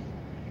influential.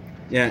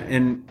 Yeah,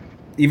 and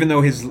even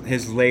though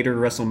his later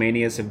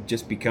WrestleManias have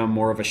just become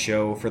more of a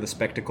show for the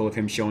spectacle of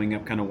him showing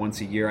up kind of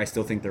once a year, I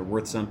still think they're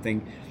worth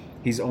something.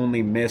 He's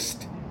only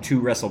missed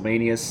 2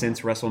 WrestleManias since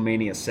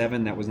WrestleMania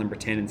 7. That was number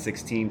 10 and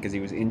 16 because he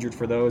was injured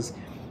for those.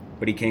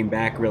 But he came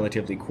back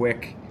relatively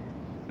quick.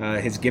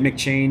 His gimmick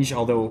change,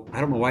 although I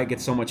don't know why it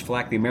gets so much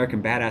flack, the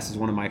American Badass is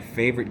one of my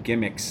favorite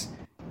gimmicks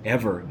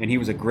ever. And he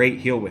was a great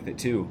heel with it,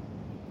 too.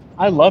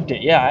 I loved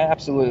it. Yeah, I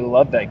absolutely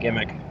loved that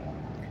gimmick.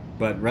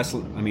 But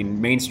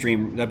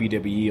mainstream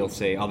WWE will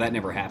say, oh, that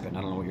never happened.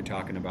 I don't know what you're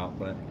talking about.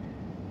 But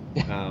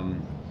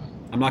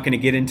I'm not going to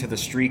get into the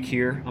streak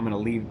here. I'm going to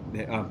leave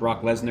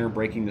Brock Lesnar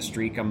breaking the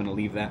streak. I'm going to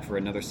leave that for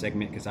another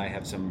segment because I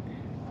have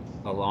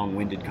a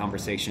long-winded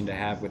conversation to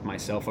have with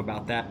myself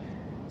about that.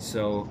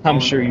 So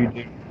I'm sure you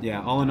do.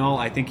 Yeah, all in all,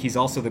 I think he's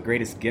also the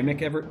greatest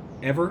gimmick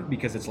ever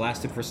because it's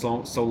lasted for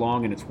so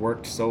long and it's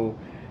worked so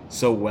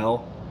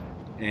well.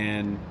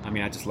 And I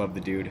mean, I just love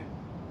the dude.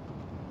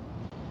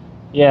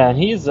 Yeah, and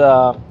he's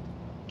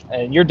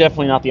and you're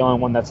definitely not the only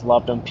one that's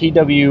loved him.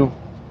 PWI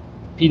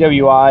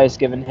has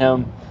given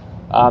him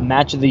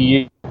Match of the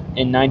Year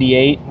in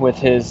 '98 with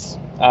his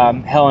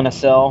Hell in a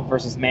Cell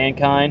versus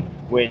Mankind,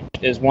 which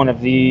is one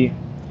of the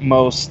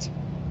most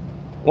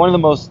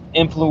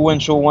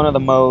influential, one of the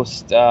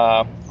most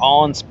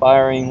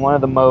awe-inspiring, one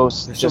of the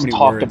most There's just so many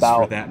talked words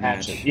about for that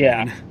matches. match.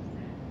 Yeah,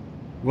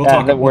 we'll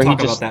talk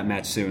about that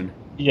match soon.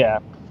 Yeah,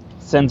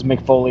 sends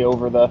Mick Foley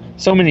over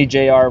so many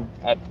JR.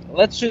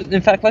 Let's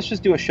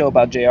just do a show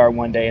about JR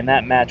one day, and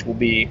that match will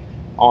be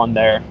on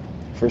there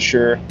for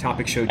sure.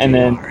 Topic show JR. And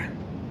then,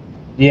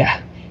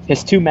 yeah,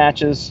 his 2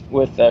 matches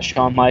with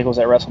Shawn Michaels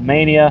at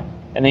WrestleMania,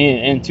 and then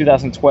in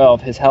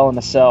 2012 his Hell in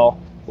a Cell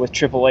with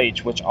Triple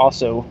H, which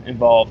also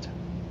involved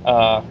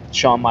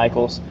Shawn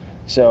Michaels.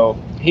 So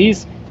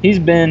he's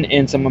been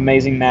in some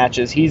amazing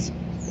matches.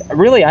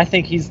 I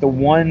think he's the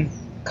one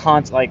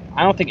I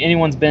don't think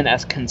anyone's been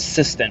as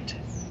consistent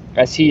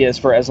as he is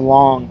for as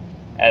long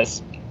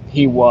as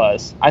he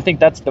was. I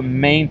think that's the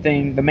main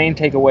thing. The main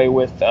takeaway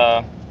with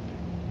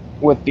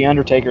the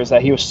Undertaker is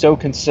that he was so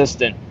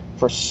consistent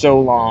for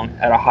so long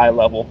at a high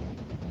level.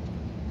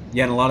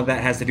 Yeah, and a lot of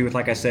that has to do with,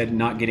 like I said,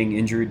 not getting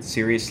injured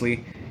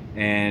seriously.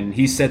 And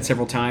he's said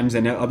several times,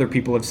 and other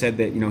people have said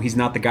that he's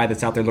not the guy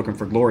that's out there looking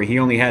for glory. He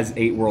only has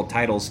 8 world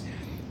titles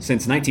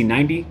since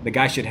 1990. The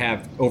guy should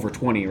have over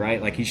 20,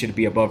 right? Like, he should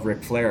be above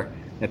Ric Flair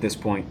at this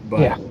point.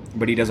 But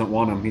he doesn't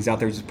want them. He's out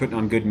there just putting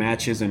on good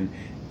matches and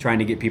trying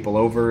to get people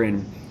over.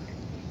 And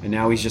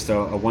now he's just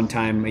a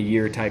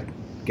one-time-a-year type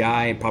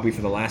guy, probably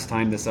for the last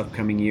time this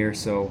upcoming year.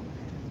 So,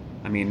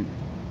 I mean,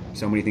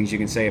 so many things you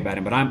can say about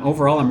him. But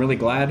I'm really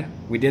glad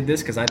we did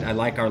this because I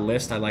like our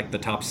list. I like the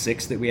top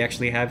 6 that we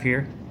actually have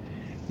here.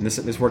 And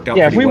this worked out pretty well.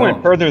 Yeah, if we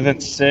went further than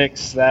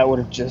 6, that would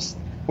have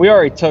we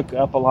already took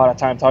up a lot of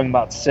time talking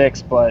about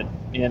 6, but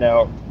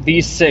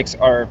these six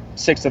are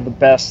six of the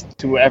best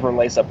to ever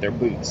lace up their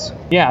boots.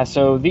 Yeah,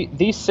 so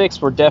these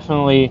six were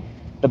definitely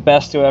the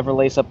best to ever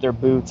lace up their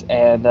boots,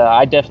 and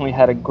I definitely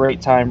had a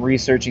great time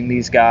researching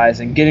these guys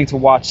and getting to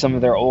watch some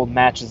of their old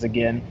matches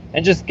again,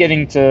 and just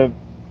getting to,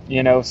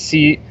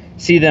 see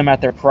them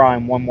at their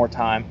prime one more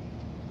time.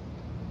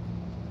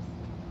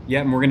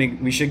 Yeah,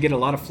 and we should get a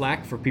lot of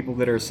flack for people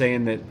that are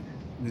saying that,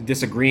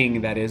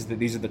 disagreeing, that is, that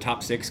these are the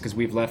top six, because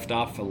we've left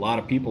off a lot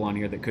of people on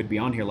here that could be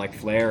on here, like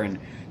Flair and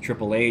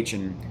Triple H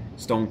and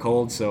Stone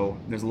Cold. So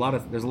there's a lot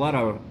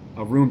of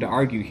room to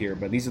argue here,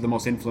 but these are the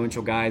most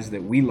influential guys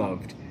that we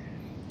loved,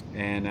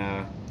 and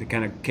they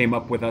kind of came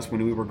up with us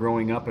when we were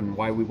growing up and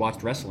why we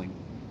watched wrestling.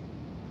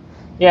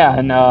 Yeah,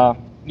 and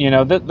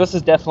this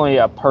is definitely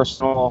a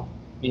personal,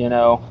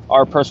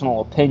 our personal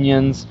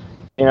opinions,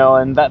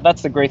 and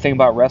that's the great thing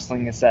about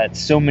wrestling, is that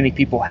so many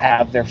people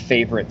have their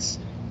favorites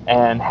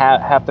and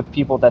have the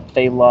people that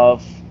they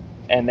love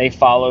and they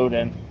followed,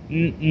 and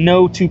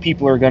no two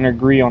people are going to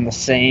agree on the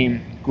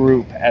same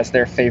group as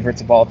their favorites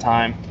of all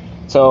time.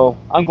 So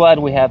I'm glad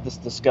we have this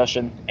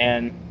discussion,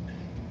 and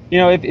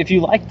if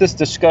you like this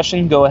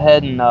discussion, go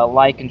ahead and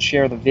like and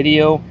share the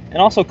video, and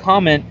also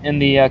comment in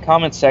the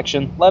comment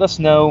section. Let us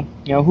know,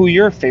 who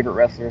your favorite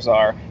wrestlers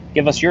are.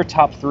 Give us your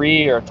top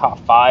 3 or top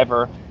 5,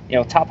 or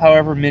top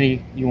however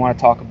many you want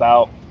to talk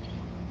about.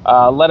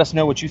 Let us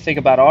know what you think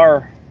about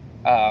our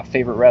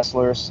favorite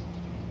wrestlers.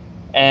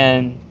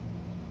 And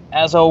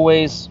as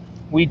always,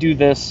 we do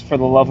this for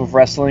the love of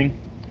wrestling,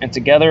 and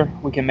together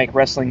we can make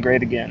wrestling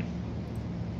great again.